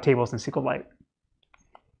MySQL and .tables in SQLite.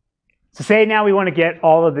 So say now we want to get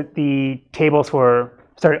all of the tables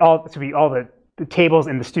all the tables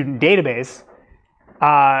in the student database.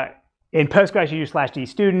 In Postgres, you use /d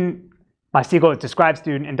student. MySQL is describe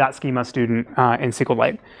student and .schema student in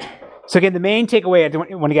SQLite. So again, the main takeaway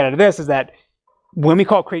I want to get out of this is that when we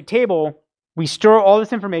call create table, we store all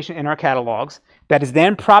this information in our catalogs that is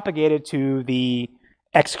then propagated to the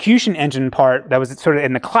execution engine part that was sort of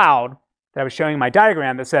in the cloud that I was showing in my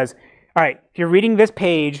diagram that says, all right, if you're reading this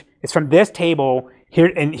page, it's from this table,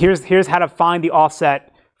 here's how to find the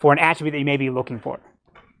offset for an attribute that you may be looking for,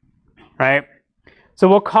 right? So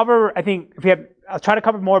we'll cover, I think, I'll try to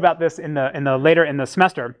cover more about this later in the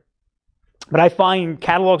semester. But I find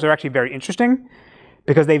catalogs are actually very interesting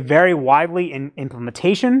because they vary widely in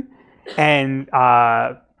implementation. And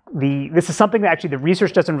this is something that actually the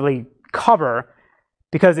research doesn't really cover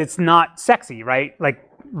because it's not sexy, right? Like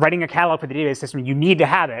writing a catalog for the database system, you need to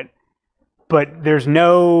have it, but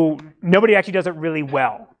nobody actually does it really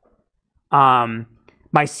well.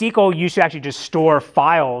 MySQL used to actually just store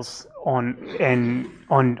files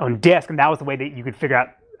on disk, and that was the way that you could figure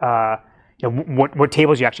out what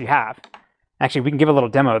tables you actually have. Actually, we can give a little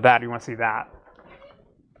demo of that if you want to see that.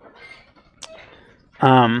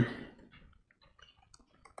 All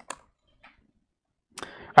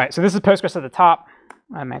right, so this is Postgres at the top.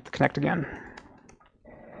 I might have to connect again.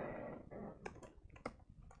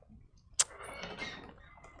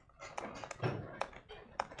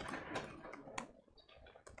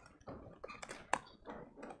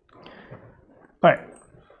 All right,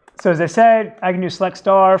 so as I said, I can do select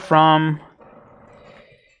star from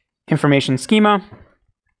information schema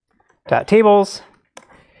 .tables,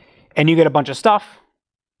 and you get a bunch of stuff,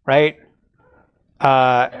 right?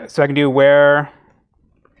 So I can do where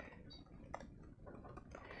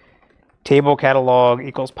table catalog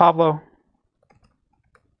equals Pablo,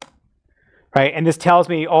 right? And this tells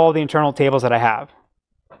me all the internal tables that I have,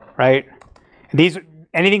 right? And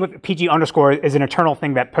anything with PG underscore is an internal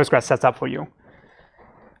thing that Postgres sets up for you.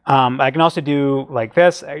 I can also do like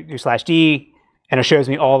this. I do /d, and it shows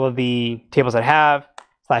me all of the tables I have,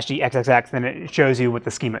 /d xxx, and it shows you what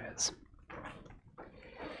the schema is.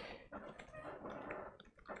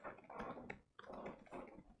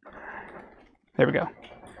 There we go. All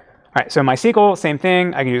right, so MySQL, same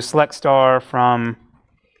thing. I can do select star from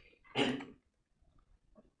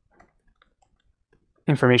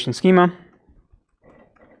information schema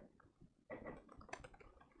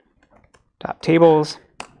 .tables.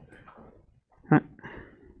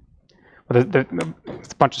 Well,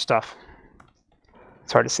 it's a bunch of stuff.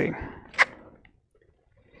 It's hard to see.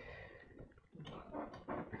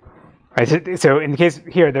 Right, so in the case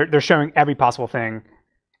here, they're showing every possible thing,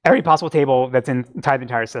 every possible table that's inside the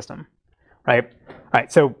entire system, right? All right,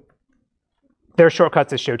 so their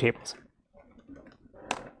shortcuts is show tables,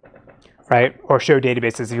 right? Or show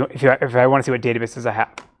databases if I want to see what databases I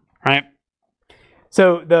have, right?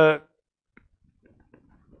 So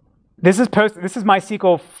this is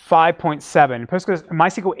MySQL 5.7. Postgres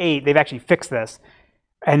MySQL 8, they've actually fixed this,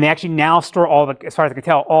 and they actually now store all the, as far as I can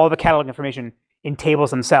tell, all the catalog information in tables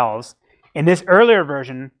themselves. In this earlier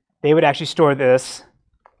version, they would actually store this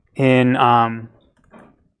in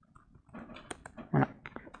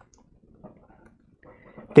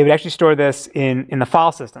they would actually store this in the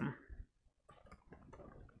file system.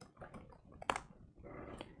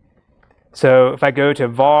 So if I go to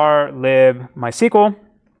var lib MySQL,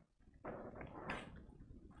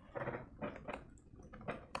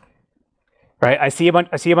 right, I see a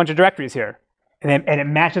bunch of directories here, and it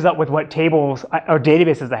matches up with what tables or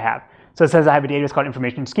databases I have. So it says I have a database called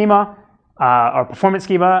information schema or performance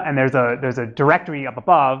schema, and there's a directory up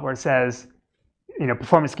above where it says,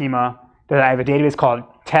 performance schema. That I have a database called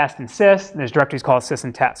test and sys, and there's directories called sys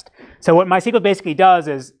and test. So what MySQL basically does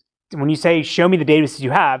is, when you say show me the databases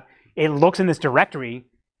you have, it looks in this directory,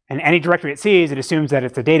 and any directory it sees, it assumes that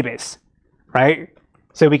it's a database, right?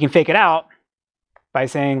 So we can fake it out by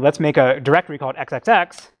saying, let's make a directory called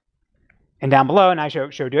xxx, and down below, and I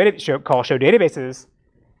call show databases,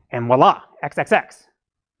 and voila, xxx,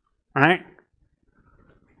 all right?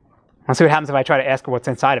 Let's see what happens if I try to ask what's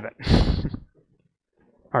inside of it,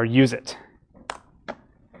 or use it,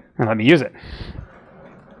 and let me use it.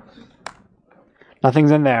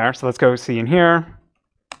 Nothing's in there, so let's go see in here.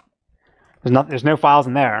 There's no files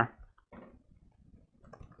in there.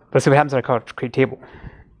 Let's see what happens if I call it create table.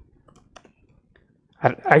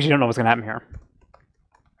 I actually don't know what's going to happen here.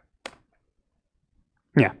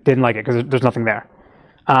 Yeah, didn't like it because there's nothing there.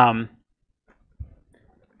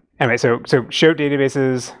 Anyway, so show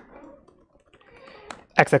databases.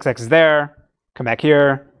 XXX is there. Come back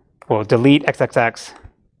here. We'll delete XXX.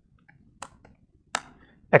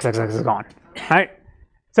 XXX is gone. All right.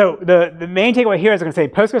 So the main takeaway here is I'm going to say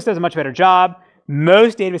Postgres does a much better job.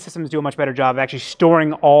 Most database systems do a much better job of actually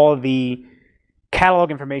storing all the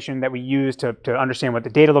catalog information that we use to understand what the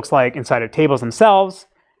data looks like inside of tables themselves.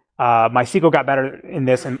 MySQL got better in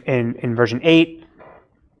this in version 8.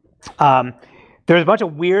 There's a bunch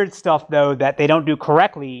of weird stuff, though, that they don't do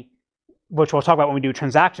correctly, which we'll talk about when we do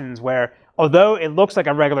transactions, where although it looks like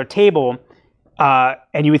a regular table,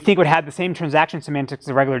 and you would think it would have the same transaction semantics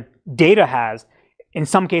the regular data has, in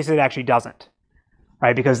some cases it actually doesn't,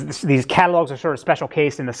 right? Because these catalogs are sort of special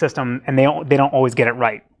case in the system, and they don't always get it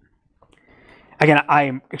right. Again, I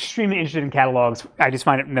am extremely interested in catalogs. I just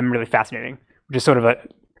find them really fascinating, which is sort of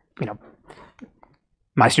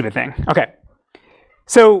my stupid thing. Okay,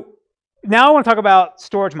 so now I want to talk about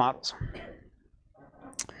storage models.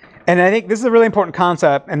 And I think this is a really important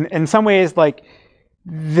concept, and in some ways,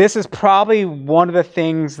 this is probably one of the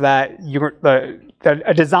things that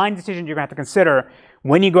a design decision you're going to have to consider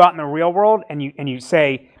when you go out in the real world and you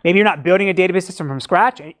say, maybe you're not building a database system from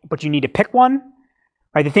scratch, but you need to pick one,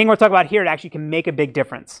 right? The thing we're talking about here, it actually can make a big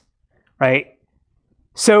difference, right?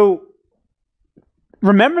 So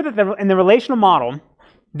remember that in the relational model,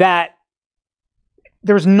 that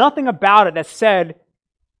there's nothing about it that said,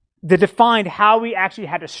 that defined how we actually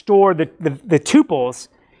had to store the tuples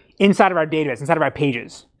inside of our database, inside of our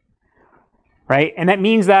pages, right? And that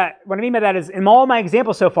means that, what I mean by that is, in all my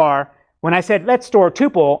examples so far, when I said, let's store a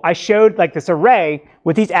tuple, I showed like this array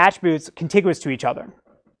with these attributes contiguous to each other,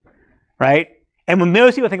 right? And when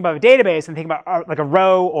most people think about a database and think about like a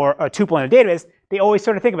row or a tuple in a database, they always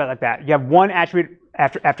sort of think about it like that. You have one attribute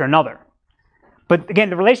after another. But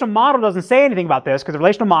again, the relational model doesn't say anything about this, because the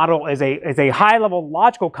relational model is a high-level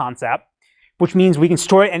logical concept, which means we can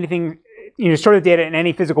store anything, store the data in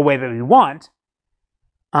any physical way that we want,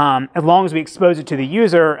 as long as we expose it to the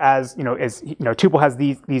user as tuple has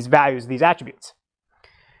these values, these attributes.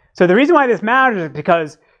 So the reason why this matters is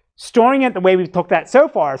because storing it the way we've looked at so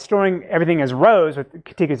far, storing everything as rows with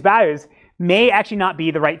contiguous values, may actually not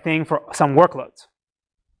be the right thing for some workloads.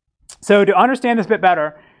 So to understand this a bit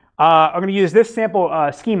better, I'm going to use this sample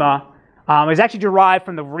schema. It's actually derived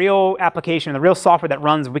from the real application, the real software that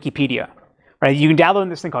runs Wikipedia. Right? You can download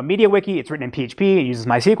this thing called MediaWiki. It's written in PHP. It uses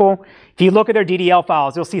MySQL. If you look at their DDL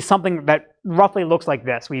files, you'll see something that roughly looks like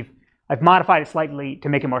this. I've modified it slightly to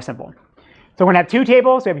make it more simple. So we're going to have two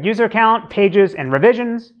tables. We have user account, pages, and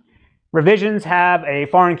revisions. Revisions have a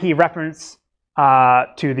foreign key reference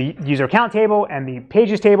to the user account table and the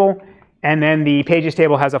pages table. And then the pages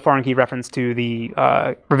table has a foreign key reference to the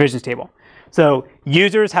revisions table. So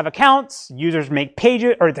users have accounts, users make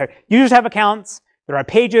pages, or users have accounts, there are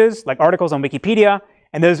pages, like articles on Wikipedia,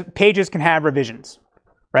 and those pages can have revisions,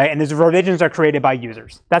 right? And those revisions are created by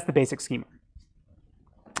users. That's the basic schema.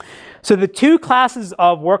 So the two classes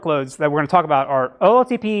of workloads that we're going to talk about are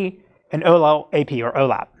OLTP and OLAP, or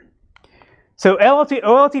OLAP. So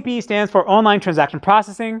OLTP stands for Online Transaction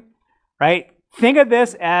Processing, right? Think of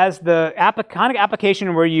this as the kind of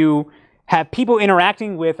application where you have people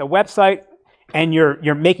interacting with a website, and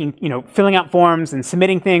you're making, filling out forms and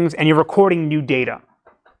submitting things, and you're recording new data,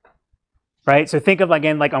 right? So think of,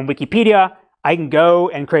 again, like on Wikipedia, I can go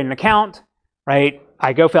and create an account, right?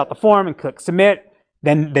 I go fill out the form and click submit.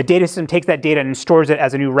 Then the data system takes that data and stores it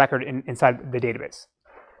as a new record inside the database,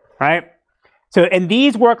 right? So in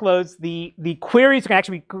these workloads, the queries are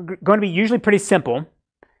actually going to be usually pretty simple.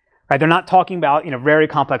 Right? They're not talking about very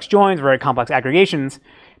complex joins, very complex aggregations,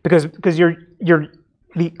 because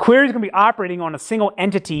the query is going to be operating on a single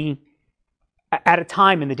entity at a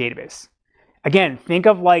time in the database. Again, think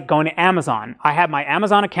of like going to Amazon. I have my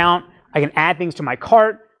Amazon account. I can add things to my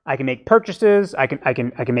cart. I can make purchases. I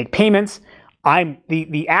can make payments.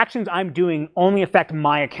 The actions I'm doing only affect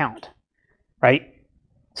my account, right?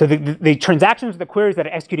 So the transactions, the queries that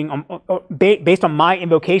are executing based on my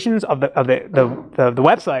invocations of the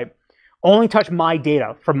website only touch my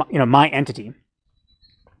data from my entity.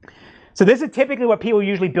 So this is typically what people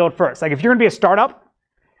usually build first. Like if you're going to be a startup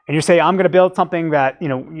and you say, I'm going to build something that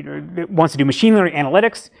wants to do machine learning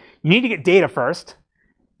analytics, you need to get data first.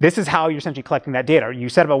 This is how you're essentially collecting that data. You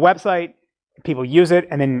set up a website, people use it,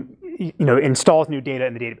 and then installs new data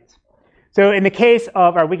in the database. So in the case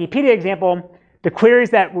of our Wikipedia example, the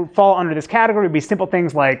queries that would fall under this category would be simple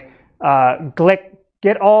things like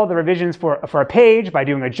get all the revisions for a page by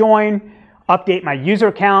doing a join, update my user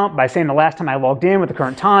account by saying the last time I logged in with the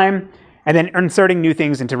current time, and then inserting new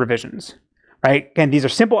things into revisions, right? Again, these are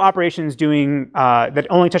simple operations doing that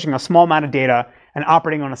only touching a small amount of data and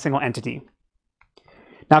operating on a single entity.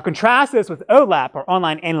 Now contrast this with OLAP, or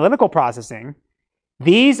Online Analytical Processing.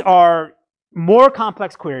 These are more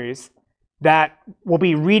complex queries that will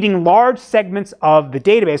be reading large segments of the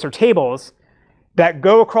database or tables that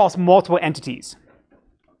go across multiple entities.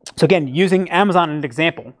 So again, using Amazon as an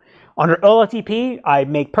example, under OLTP, I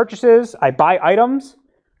make purchases, I buy items,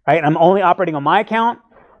 right? And I'm only operating on my account.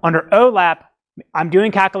 Under OLAP, I'm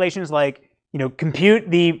doing calculations like, compute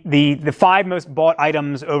the 5 most bought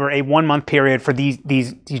items over a 1-month period for these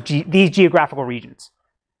geographical regions,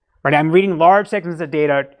 right? I'm reading large segments of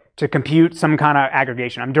data to compute some kind of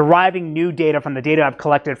aggregation. I'm deriving new data from the data I've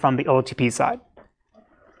collected from the OLTP side,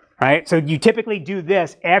 right? So you typically do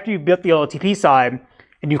this after you've built the OLTP side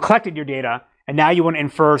and you collected your data, and now you want to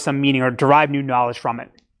infer some meaning or derive new knowledge from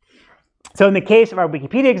it. So in the case of our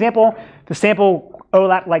Wikipedia example, the sample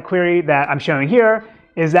OLAP-like query that I'm showing here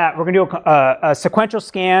is that we're going to do a sequential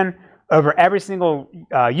scan over every single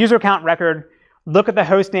user account record, look at the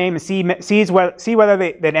host name and see whether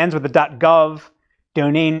that ends with the .gov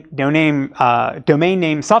domain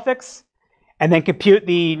name suffix, and then compute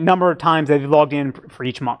the number of times they've logged in for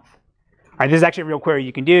each month. All right, this is actually a real query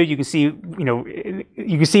you can do. You can see, you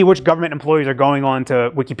can see which government employees are going on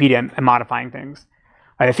to Wikipedia and modifying things.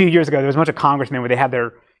 Right, a few years ago, there was a bunch of congressmen where they had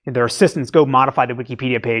their assistants go modify the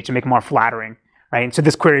Wikipedia page to make it more flattering. Right, and so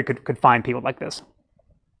this query could find people like this.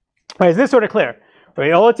 Right, is this sort of clear?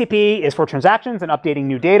 Right, OLTP is for transactions and updating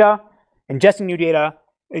new data, ingesting new data,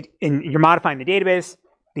 and you're modifying the database.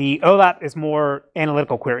 The OLAP is more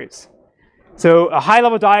analytical queries. So a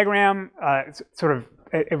high-level diagram, sort of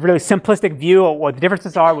a really simplistic view of what the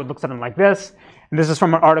differences are would look something like this. And this is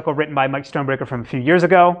from an article written by Mike Stonebreaker from a few years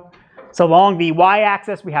ago. So along the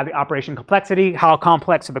y-axis, we have the operation complexity, how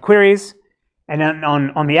complex are the queries. And then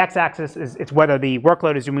on the x-axis, it's whether the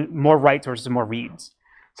workload is doing more writes versus more reads.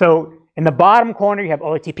 So in the bottom corner, you have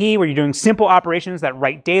OLTP, where you're doing simple operations that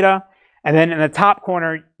write data. And then in the top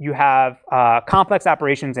corner, you have complex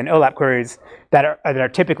operations and OLAP queries that are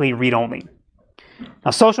typically read-only.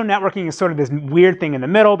 Now, social networking is sort of this weird thing in the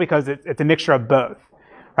middle because it's a mixture of both,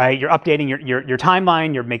 right? You're updating your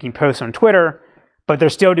timeline, you're making posts on Twitter, but they're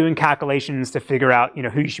still doing calculations to figure out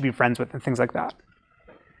who you should be friends with and things like that.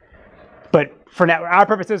 But for now, our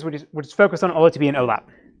purposes, we're just focused on OLTP and OLAP.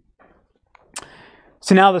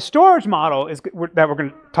 So now the storage model that we're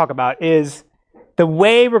going to talk about is the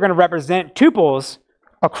way we're going to represent tuples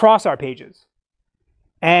across our pages.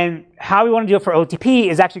 And how we want to do it for OLTP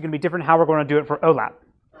is actually going to be different than how we're going to do it for OLAP.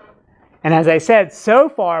 And as I said, so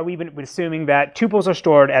far we've been assuming that tuples are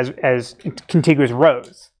stored as contiguous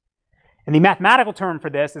rows. And the mathematical term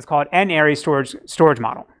for this is called n-ary storage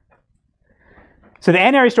model. So the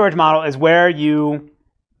n-ary storage model is where you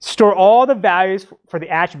store all the values for the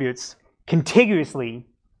attributes contiguously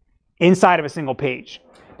inside of a single page.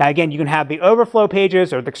 Now again, you can have the overflow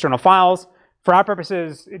pages or the external files. For our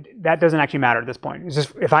purposes, that doesn't actually matter at this point. It's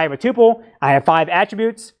just if I have a tuple, I have 5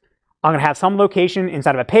 attributes, I'm going to have some location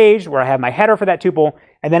inside of a page where I have my header for that tuple,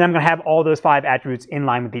 and then I'm going to have all those 5 attributes in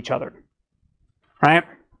line with each other. Right?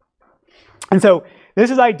 And so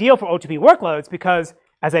this is ideal for OLTP workloads because,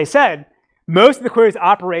 as I said, most of the queries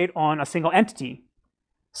operate on a single entity.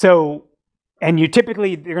 So, and you're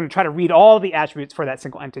going to try to read all the attributes for that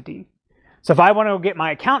single entity. So if I want to get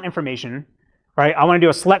my account information, right, I want to do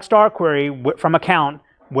a select star query from account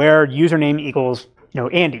where username equals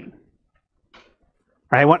Andy.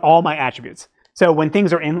 Right, I want all my attributes. So when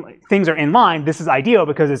things are in line, this is ideal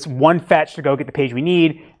because it's one fetch to go get the page we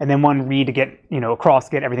need, and then one read to get across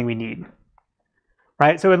to get everything we need.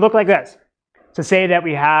 Right, so it would look like this. So say that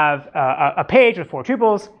we have a page with 4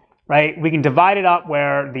 tuples. Right, we can divide it up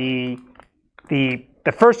where the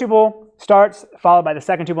first tuple starts, followed by the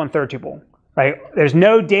second tuple and third tuple. Right, there's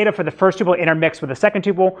no data for the first tuple intermixed with the second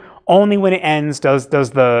tuple. Only when it ends does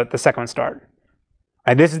the second one start.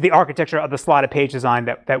 Right, this is the architecture of the slotted page design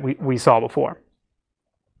that we saw before.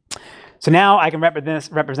 So now I can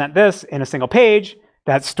represent this in a single page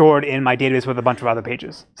that's stored in my database with a bunch of other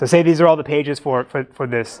pages. So say these are all the pages for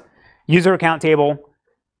this user account table.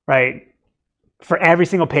 Right, for every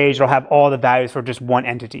single page, it'll have all the values for just one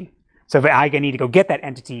entity. So if I need to go get that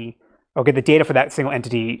entity, or get the data for that single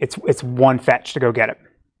entity, it's one fetch to go get it.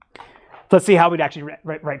 So let's see how we'd actually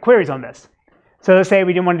write queries on this. So let's say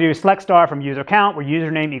we didn't want to do select star from user account where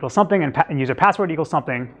username equals something and user password equals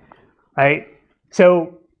something, right?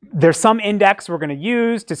 So there's some index we're going to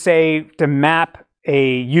use to map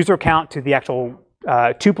a user account to the actual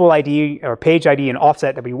tuple ID or page ID and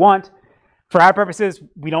offset that we want. For our purposes,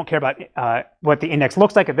 we don't care about what the index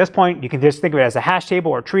looks like at this point. You can just think of it as a hash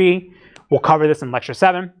table or tree. We'll cover this in lecture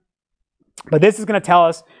 7. But this is going to tell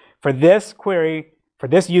us for this query, for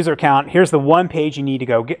this user account, here's the one page you need to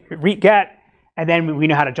go get, and then we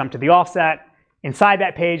know how to jump to the offset inside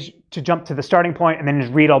that page to jump to the starting point and then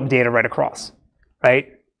just read all the data right across, right?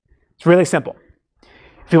 It's really simple.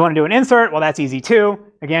 If you want to do an insert, well, that's easy too.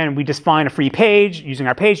 Again, we just find a free page using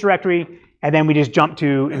our page directory, and then we just jump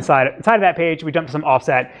to inside of that page, we jump to some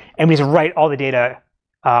offset, and we just write all the data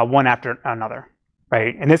one after another.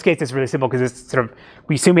 Right? In this case, it's really simple because it's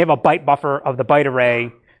we assume we have a byte buffer of the byte array.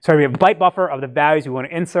 Sorry, we have a byte buffer of the values we want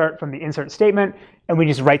to insert from the insert statement, and we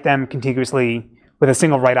just write them contiguously with a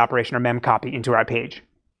single write operation or mem copy into our page.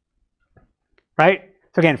 Right?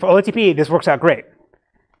 So again, for OLTP, this works out great.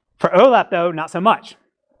 For OLAP, though, not so much.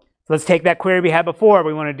 So let's take that query we had before.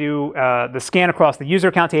 We want to do the scan across the user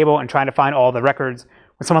account table and trying to find all the records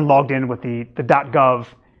when someone logged in with the .gov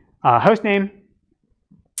hostname.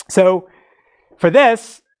 So for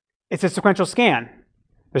this, it's a sequential scan.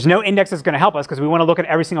 There's no index that's going to help us because we want to look at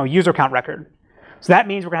every single user account record. So that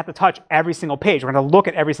means we're going to have to touch every single page. We're going to look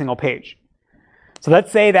at every single page. So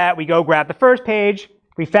let's say that we go grab the first page,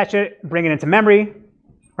 we fetch it, bring it into memory,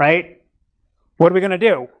 right? what are we going to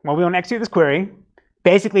do? Well, we want to execute this query.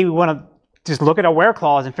 Basically, we want to just look at our where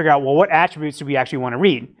clause and figure out, well, what attributes do we actually want to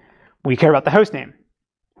read? We care about the host name.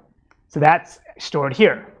 So that's stored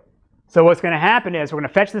here. So what's going to happen is we're going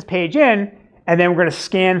to fetch this page in, and then we're going to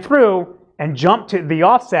scan through and jump to the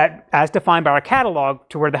offset as defined by our catalog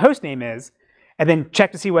to where the host name is, and then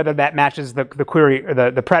check to see whether that matches the query or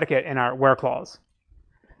the predicate in our where clause.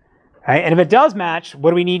 Right? And if it does match, what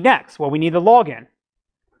do we need next? Well, we need the login,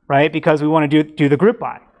 right? Because we want to do the group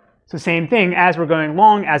by. So same thing, as we're going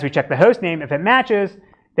along, as we check the host name, if it matches,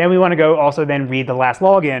 then we want to go also then read the last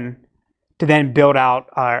login to then build out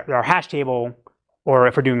our hash table, or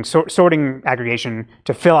if we're doing sorting aggregation,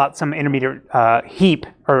 to fill out some intermediate heap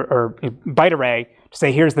or byte array to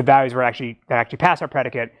say, here's the values that actually pass our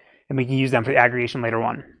predicate, and we can use them for the aggregation later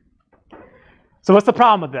on. So what's the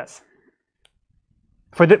problem with this?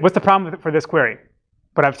 What's the problem for this query,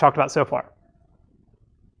 what I've talked about so far?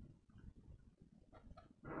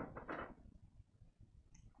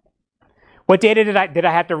 What data did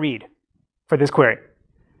I have to read for this query?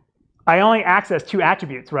 I only accessed 2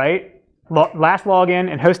 attributes, right? Last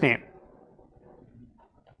login and host name.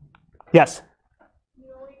 Yes? You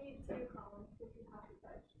only need 2 columns if you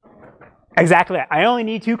have to fetch. Exactly. I only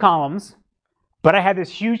need 2 columns, but I had this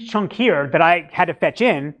huge chunk here that I had to fetch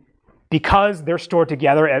in because they're stored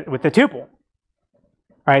together with the tuple. All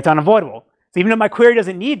right, it's unavoidable. So even though my query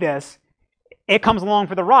doesn't need this, it comes along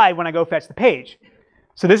for the ride when I go fetch the page.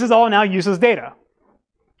 So this is all now useless data.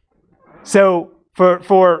 So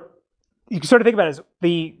you can sort of think about it as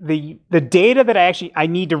the data that I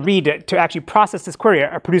need to read to actually process this query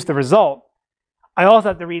or produce the result. I also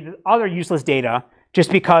have to read the other useless data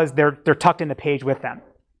just because they're tucked in the page with them,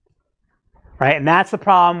 right? And that's the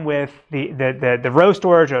problem with the row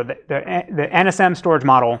storage or the NSM storage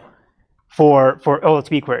model for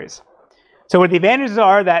OLTP queries. So what the advantages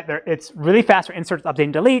are that it's really fast for inserts, updates,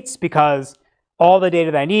 and deletes because all the data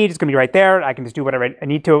that I need is going to be right there. I can just do whatever I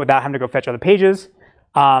need to without having to go fetch other pages.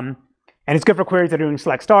 And it's good for queries that are doing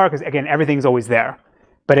select star because, again, everything's always there.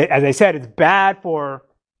 But as I said, it's bad for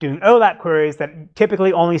doing OLAP queries that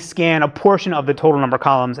typically only scan a portion of the total number of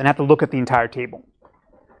columns and have to look at the entire table.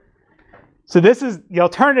 So the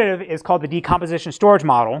alternative is called the decomposition storage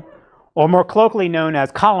model, or more colloquially known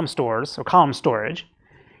as column stores, or column storage.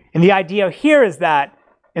 And the idea here is that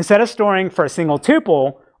instead of storing for a single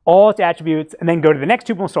tuple all its attributes and then go to the next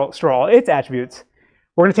tuple and store all its attributes,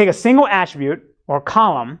 we're going to take a single attribute or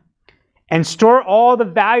column and store all the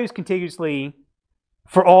values contiguously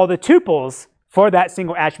for all the tuples for that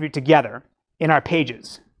single attribute together in our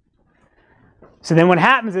pages. So then what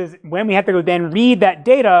happens is when we have to go then read that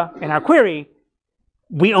data in our query,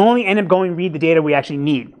 we only end up going read the data we actually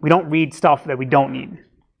need. We don't read stuff that we don't need.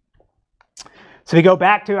 So we go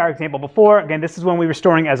back to our example before. Again, this is when we were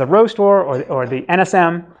storing as a row store or the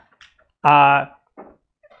NSM.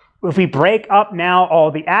 If we break up now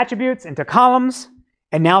all the attributes into columns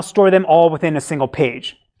and now store them all within a single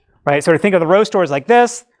page, right? So to think of the row store as like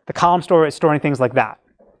this, the column store is storing things like that.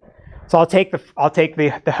 So I'll take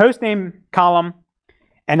the host name column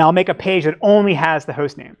and I'll make a page that only has the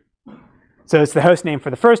host name. So it's the host name for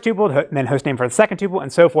the first tuple, and then host name for the second tuple,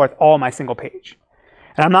 and so forth, all in my single page.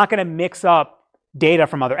 And I'm not going to mix up data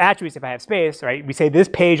from other attributes if I have space, right? We say this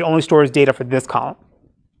page only stores data for this column.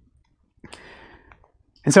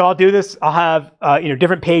 And so I'll do this. I'll have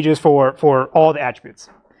different pages for all the attributes.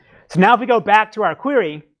 So now if we go back to our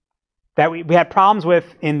query that we had problems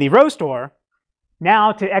with in the row store,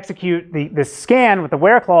 now to execute the scan with the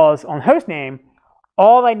where clause on host name,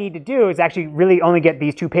 all I need to do is actually really only get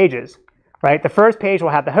these 2 pages, right? The first page will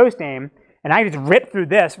have the host name, and I can just rip through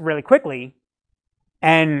this really quickly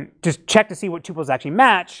and just check to see what tuples actually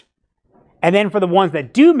match. And then for the ones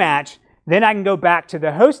that do match, then I can go back to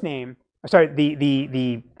the host name, sorry,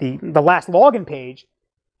 the last login page,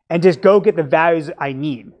 and just go get the values I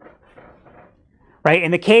need. Right? In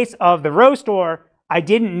the case of the row store, I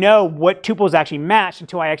didn't know what tuples actually matched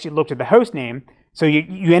until I actually looked at the host name. So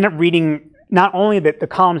you end up reading not only the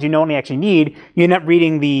columns you only actually need, you end up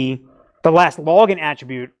reading the last login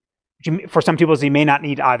attribute, which for some tuples you may not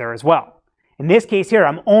need either as well. In this case here,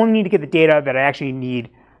 I'm only need to get the data that I actually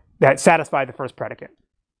need that satisfy the first predicate.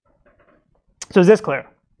 So is this clear?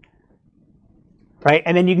 Right?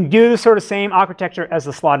 And then you can do the sort of same architecture as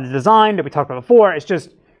the slotted design that we talked about before. It's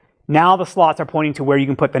just now the slots are pointing to where you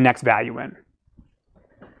can put the next value in.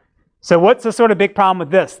 So what's the sort of big problem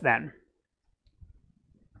with this then?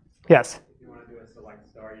 Yes? If you want to do a select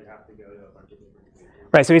star, you have to go to a bunch of different pages.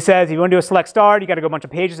 Right, so he says if you want to do a select star, you got to go a bunch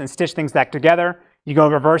of pages and stitch things back together. You go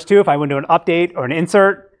reverse too. If I want to do an update or an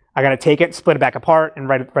insert, I got to take it, split it back apart, and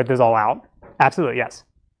write those all out. Absolutely, yes.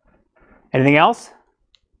 Anything else?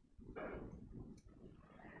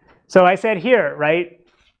 So I said here, right,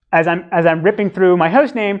 as I'm ripping through my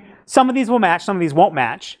host name, some of these will match, some of these won't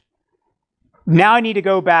match. Now I need to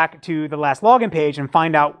go back to the last login page and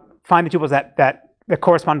find the tuples that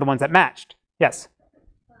correspond to the ones that matched. Yes?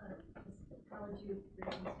 How would you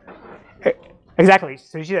reconstruct? Exactly.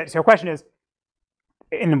 So your question is,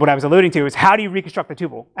 and what I was alluding to is, how do you reconstruct the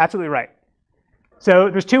tuple? Absolutely right. So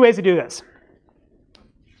there's two ways to do this.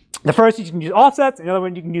 The first, you can use offsets, and the other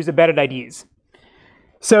one, you can use embedded IDs.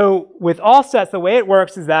 So with offsets, the way it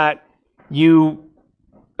works is that you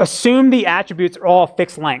assume the attributes are all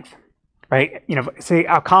fixed length, right? You know, say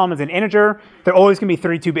a column is an integer, they're always going to be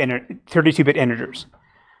 32-bit integers.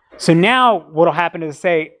 So now what will happen is,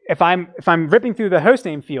 say, if I'm ripping through the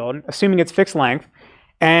hostname field, assuming it's fixed length,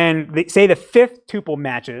 and say the fifth tuple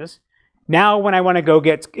matches, now when I want to go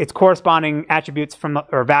get its corresponding attributes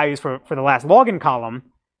or values for the last login column,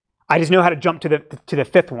 I just know how to jump to the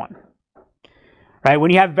fifth one. Right?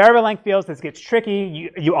 When you have variable length fields, this gets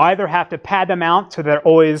tricky. You either have to pad them out so they're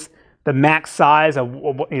always the max size of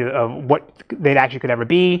what they actually could ever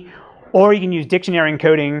be, or you can use dictionary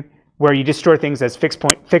encoding, where you just store things as fixed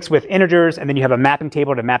width integers, and then you have a mapping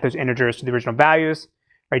table to map those integers to the original values.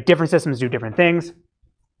 Right? Different systems do different things.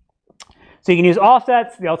 So you can use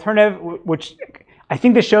offsets. The alternative, which I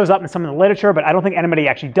think this shows up in some of the literature, but I don't think anybody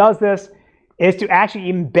actually does this, is to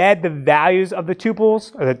actually embed the values of the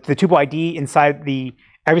tuples, or the tuple ID inside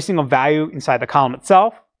every single value inside the column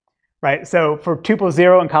itself. Right? So for tuple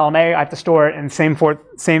 0 in column A, I have to store it, and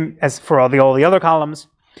same as for all the other columns.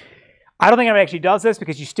 I don't think anybody actually does this,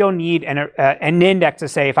 because you still need an index to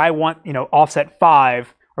say, if I want offset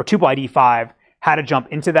 5 or tuple ID 5, how to jump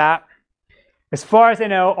into that. As far as I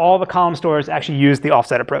know, all the column stores actually use the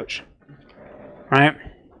offset approach. Right?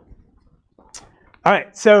 All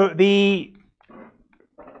right, so the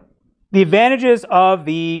advantages of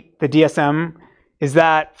the DSM is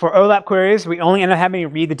that for OLAP queries, we only end up having to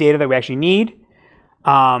read the data that we actually need.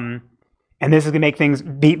 And this is going to make things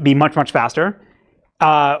be much, much faster.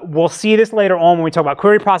 We'll see this later on when we talk about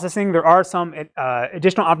query processing. There are some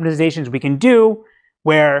additional optimizations we can do,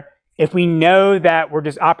 where if we know that we're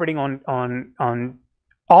just operating on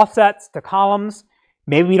offsets to columns,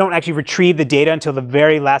 maybe we don't actually retrieve the data until the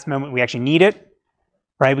very last moment we actually need it.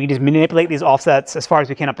 Right? We can just manipulate these offsets as far as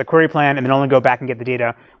we can up the query plan, and then only go back and get the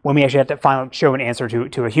data when we actually have to finally show an answer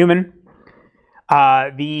to a human.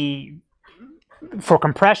 For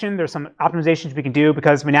compression, there's some optimizations we can do,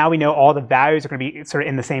 because now we know all the values are going to be sort of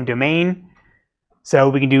in the same domain. So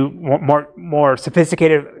we can do more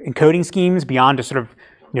sophisticated encoding schemes beyond just sort of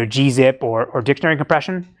gzip or dictionary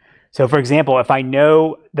compression. So for example, if I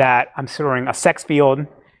know that I'm storing a sex field,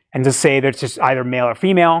 and just say that it's just either male or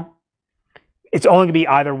female, it's only going to be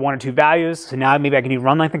either one or two values. So now maybe I can do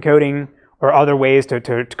run length encoding or other ways to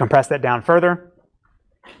compress that down further.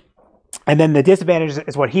 And then the disadvantage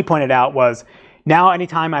is what he pointed out was, now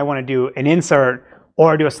anytime I want to do an insert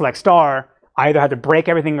or do a select star, I either have to break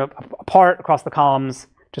everything apart across the columns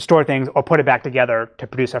to store things, or put it back together to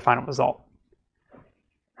produce our final result.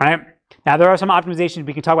 Right? Now there are some optimizations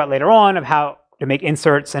we can talk about later on of how to make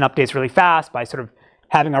inserts and updates really fast by sort of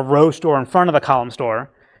having a row store in front of the column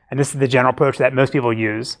store. And this is the general approach that most people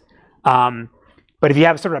use. But if you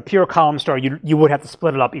have sort of a pure column store, you would have to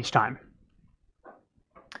split it up each time.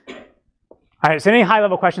 All right, so any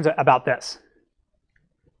high-level questions about this?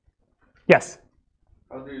 Yes?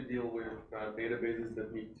 How do you deal with databases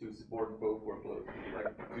that need to support both workloads?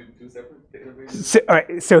 Like two separate databases? So, all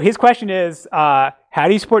right, so his question is, how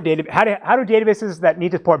do you support how do databases that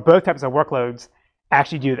need to support both types of workloads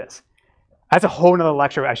actually do this? That's a whole nother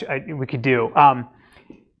lecture we could do.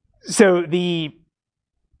 So there's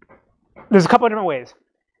a couple of different ways.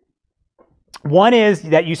 One is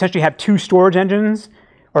that you essentially have two storage engines,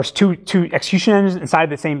 or two execution engines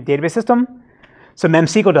inside the same database system. So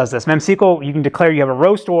MemSQL does this. MemSQL, you can declare you have a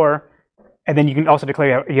row store, and then you can also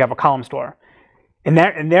declare you have a column store. In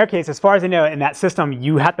their case, as far as I know, in that system,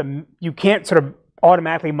 you can't sort of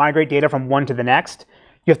automatically migrate data from one to the next.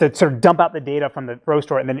 You have to sort of dump out the data from the row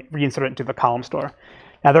store and then reinsert it into the column store.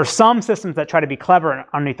 Now, there are some systems that try to be clever and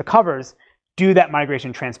underneath the covers do that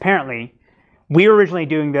migration transparently. We were originally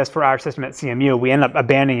doing this for our system at CMU. We ended up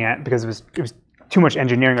abandoning it because it was too much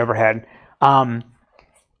engineering overhead.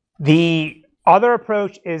 The other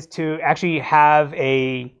approach is to actually have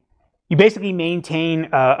you basically maintain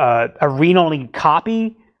a read-only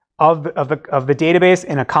copy of the database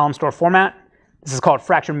in a column store format. This is called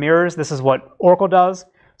fractured mirrors. This is what Oracle does.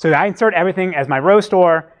 So I insert everything as my row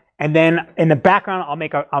store, and then in the background,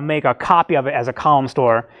 I'll make a copy of it as a column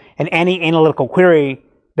store. And any analytical query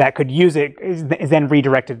that could use it is then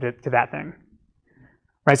redirected to that thing.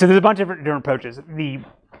 Right, so there's a bunch of different approaches.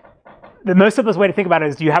 The most simplest way to think about it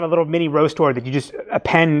is you have a little mini row store that you just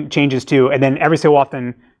append changes to, and then every so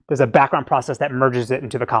often there's a background process that merges it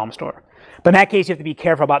into the column store. But in that case, you have to be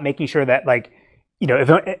careful about making sure that, like,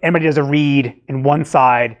 if anybody does a read in one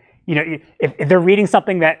side, if they're reading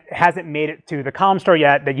something that hasn't made it to the column store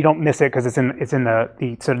yet, that you don't miss it because it's in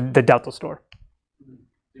the sort of the delta store.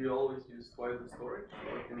 Do you always use twice the storage?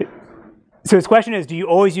 Or can you use So his question is, do you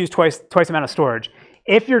always use twice the amount of storage?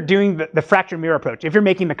 If you're doing the fracture mirror approach, if you're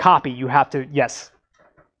making the copy, you have to, yes.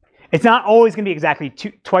 It's not always going to be exactly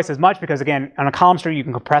twice as much because, again, on a column store, you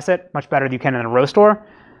can compress it much better than you can in a row store.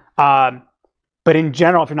 But in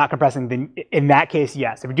general, if you're not compressing, then in that case,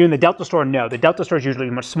 yes. If you're doing the delta store, no. The delta store is usually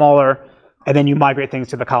much smaller, and then you migrate things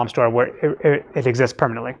to the column store where it exists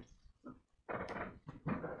permanently.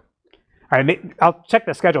 All right, I'll check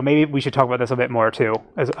the schedule. Maybe we should talk about this a bit more, too,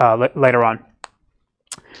 later on.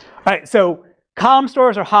 All right, so column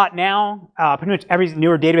stores are hot now. Pretty much every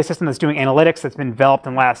newer database system that's doing analytics that's been developed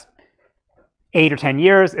in the last 8 or 10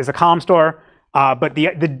 years is a column store. But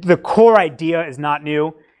the core idea is not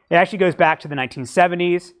new. It actually goes back to the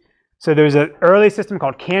 1970s. So there's an early system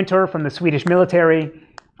called Cantor from the Swedish military.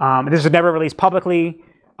 This was never released publicly.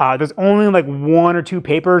 There's only like 1 or 2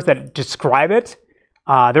 papers that describe it.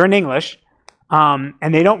 They're in English.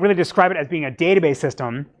 And they don't really describe it as being a database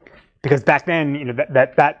system because back then,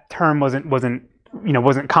 that term wasn't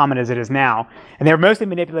common as it is now. And they were mostly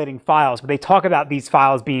manipulating files, but they talk about these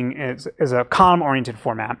files being as a column-oriented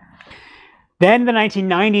format. Then in the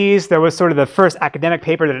 1990s, there was sort of the first academic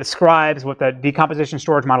paper that describes what the decomposition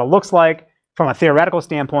storage model looks like from a theoretical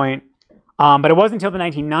standpoint. But it wasn't until the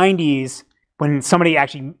 1990s when somebody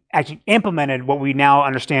actually implemented what we now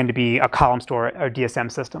understand to be a column store or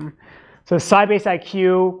DSM system. So Sybase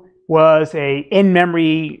IQ was a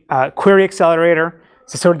in-memory query accelerator.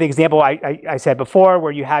 So sort of the example I said before,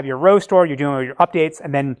 where you have your row store, you're doing your updates,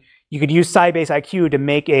 and then you could use Sybase IQ to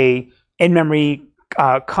make a in-memory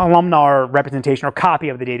columnar representation or copy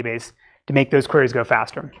of the database to make those queries go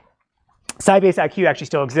faster. Sybase IQ actually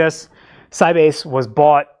still exists. Sybase was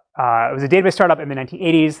bought, it was a database startup in the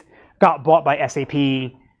 1980s, got bought by SAP,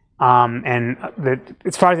 and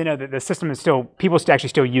as far as I know, the system is still, people actually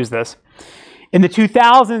still use this. In the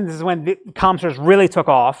 2000s, this is when the column stores really took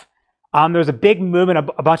off. There was a big movement of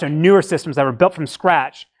a bunch of newer systems that were built from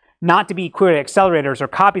scratch, not to be query accelerators or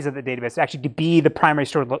copies of the database, actually to be the primary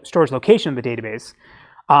storage location of the database.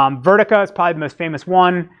 Vertica is probably the most famous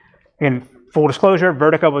one. In full disclosure,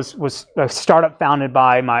 Vertica was a startup founded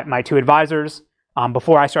by my 2 advisors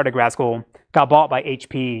before I started grad school, got bought by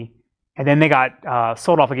HP, and then they got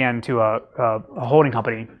sold off again to a holding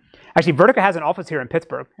company. Actually, Vertica has an office here in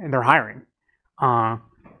Pittsburgh, and they're hiring.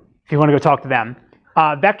 If you want to go talk to them.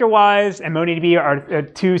 VectorWise and MoneyDB are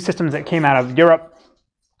 2 systems that came out of Europe.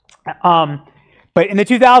 But in the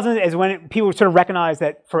 2000s is when people sort of recognized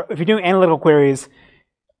that if you're doing analytical queries,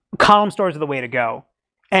 column stores are the way to go.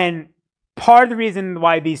 And part of the reason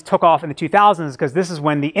why these took off in the 2000s is because this is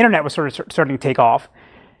when the internet was sort of starting to take off.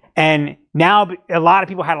 And now a lot of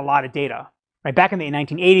people had a lot of data. Right? Back in the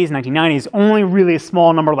 1980s, 1990s, only really a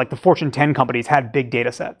small number, like the Fortune 10 companies, had big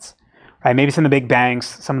data sets. Right? Maybe some of the big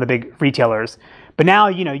banks, some of the big retailers. But now,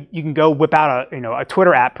 you can go whip out a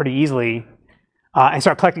Twitter app pretty easily and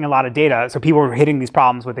start collecting a lot of data. So people were hitting these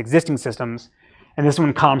problems with existing systems. And this is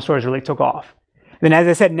when column storage really took off. Then, as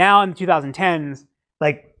I said, now in the 2010s,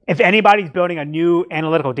 like if anybody's building a new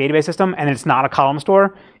analytical database system and it's not a column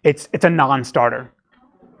store, it's a non-starter,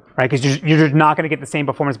 right? Because you're just not going to get the same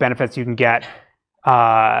performance benefits you can get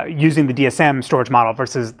using the DSM storage model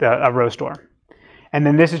versus a row store. And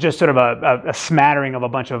then this is just sort of a smattering of a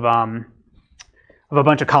bunch of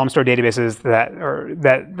column store databases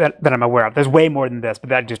that I'm aware of. There's way more than this, but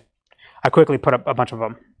I quickly put up a bunch of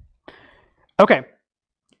them. Okay.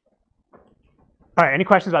 All right, any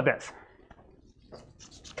questions about this?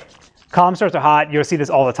 Column stores are hot. You'll see this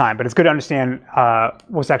all the time, but it's good to understand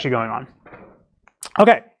what's actually going on.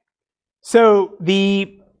 Okay, so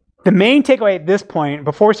the main takeaway at this point,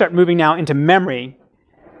 before we start moving now into memory,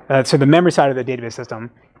 so the memory side of the database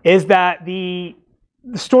system, is that the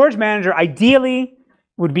storage manager ideally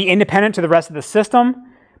would be independent to the rest of the system,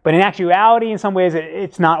 but in actuality, in some ways,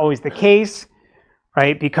 it's not always the case,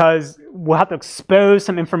 right? Because we'll have to expose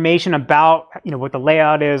some information about what the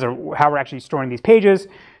layout is or how we're actually storing these pages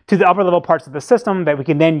to the upper level parts of the system that we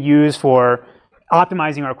can then use for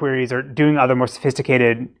optimizing our queries or doing other more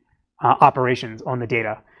sophisticated operations on the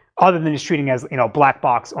data, other than just treating it as a black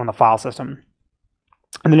box on the file system.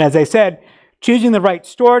 And then, as I said, choosing the right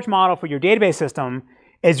storage model for your database system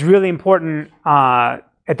is really important,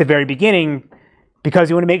 at the very beginning because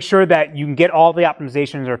you want to make sure that you can get all the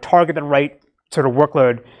optimizations or target the right sort of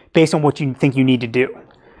workload based on what you think you need to do.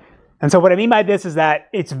 And so what I mean by this is that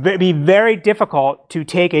it's be very difficult to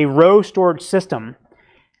take a row storage system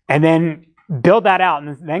and then build that out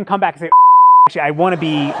and then come back and say, actually, I want to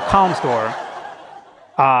be a column store.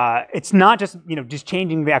 It's not just just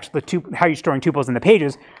changing the actual how you're storing tuples in the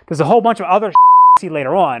pages. There's a whole bunch of other see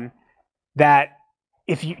later on that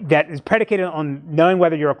that is predicated on knowing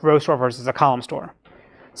whether you're a row store versus a column store.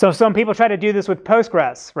 So some people try to do this with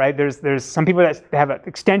Postgres, right? There's some people that have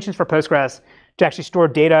extensions for Postgres to actually store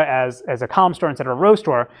data as a column store instead of a row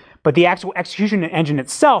store, but the actual execution engine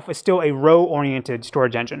itself is still a row-oriented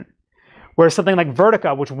storage engine. Whereas something like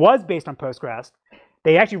Vertica, which was based on Postgres,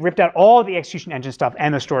 they actually ripped out all the execution engine stuff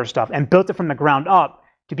and the storage stuff and built it from the ground up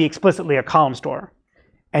to be explicitly a column store.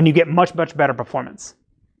 And you get much, much better performance.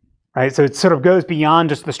 Right? So it sort of goes beyond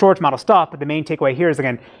just the storage model stuff, but the main takeaway here is,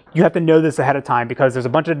 again, you have to know this ahead of time because there's a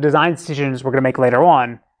bunch of design decisions we're going to make later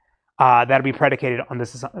on that'll be predicated on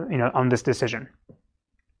this, on this decision.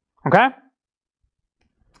 Okay?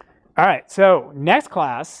 All right, so next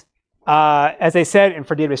class, as I said, and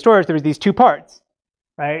for database storage, there was these two parts,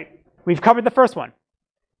 right? We've covered the first one.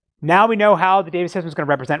 Now we know how the database system is going to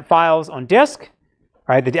represent files on disk,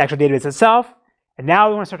 right? The actual database itself. And now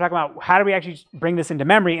we want to start talking about how do we actually bring this into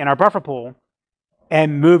memory in our buffer pool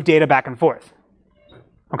and move data back and forth.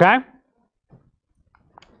 Okay?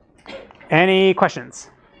 Any questions?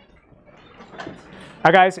 All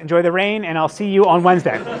right, guys, enjoy the rain, and I'll see you on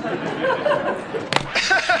Wednesday.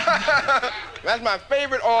 That's my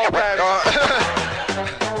favorite all-time.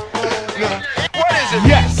 What is it?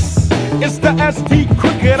 Yes, it's the ST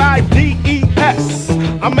Cricket IDES.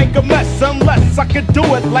 I make a mess unless I can do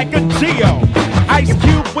it like a Geo. Ice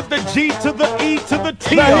Cube with the G to the E to the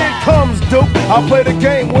T. Now here comes Duke. I play the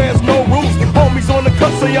game where there's no rules. Homies on the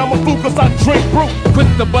cut say I'm a fool cause I drink brew. Quick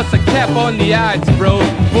to bust a cap on the odds, bro.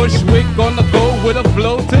 Bushwick on the go with a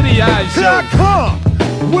blow to the eyes. Here I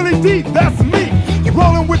come, Willie D, that's me.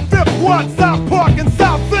 Rolling with Fifth One, South Park and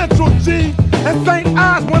South Central G. And St.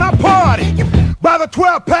 Ives when I party. By the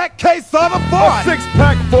 12-pack case of the 40. A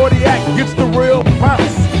 6-pack 40-act gets the real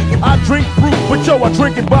bounce. I drink fruit, but yo, I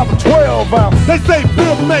drink it by the 12 ounce. They say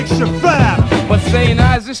Bill makes you fat. But St.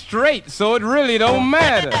 Ives is straight, so it really don't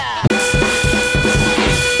matter.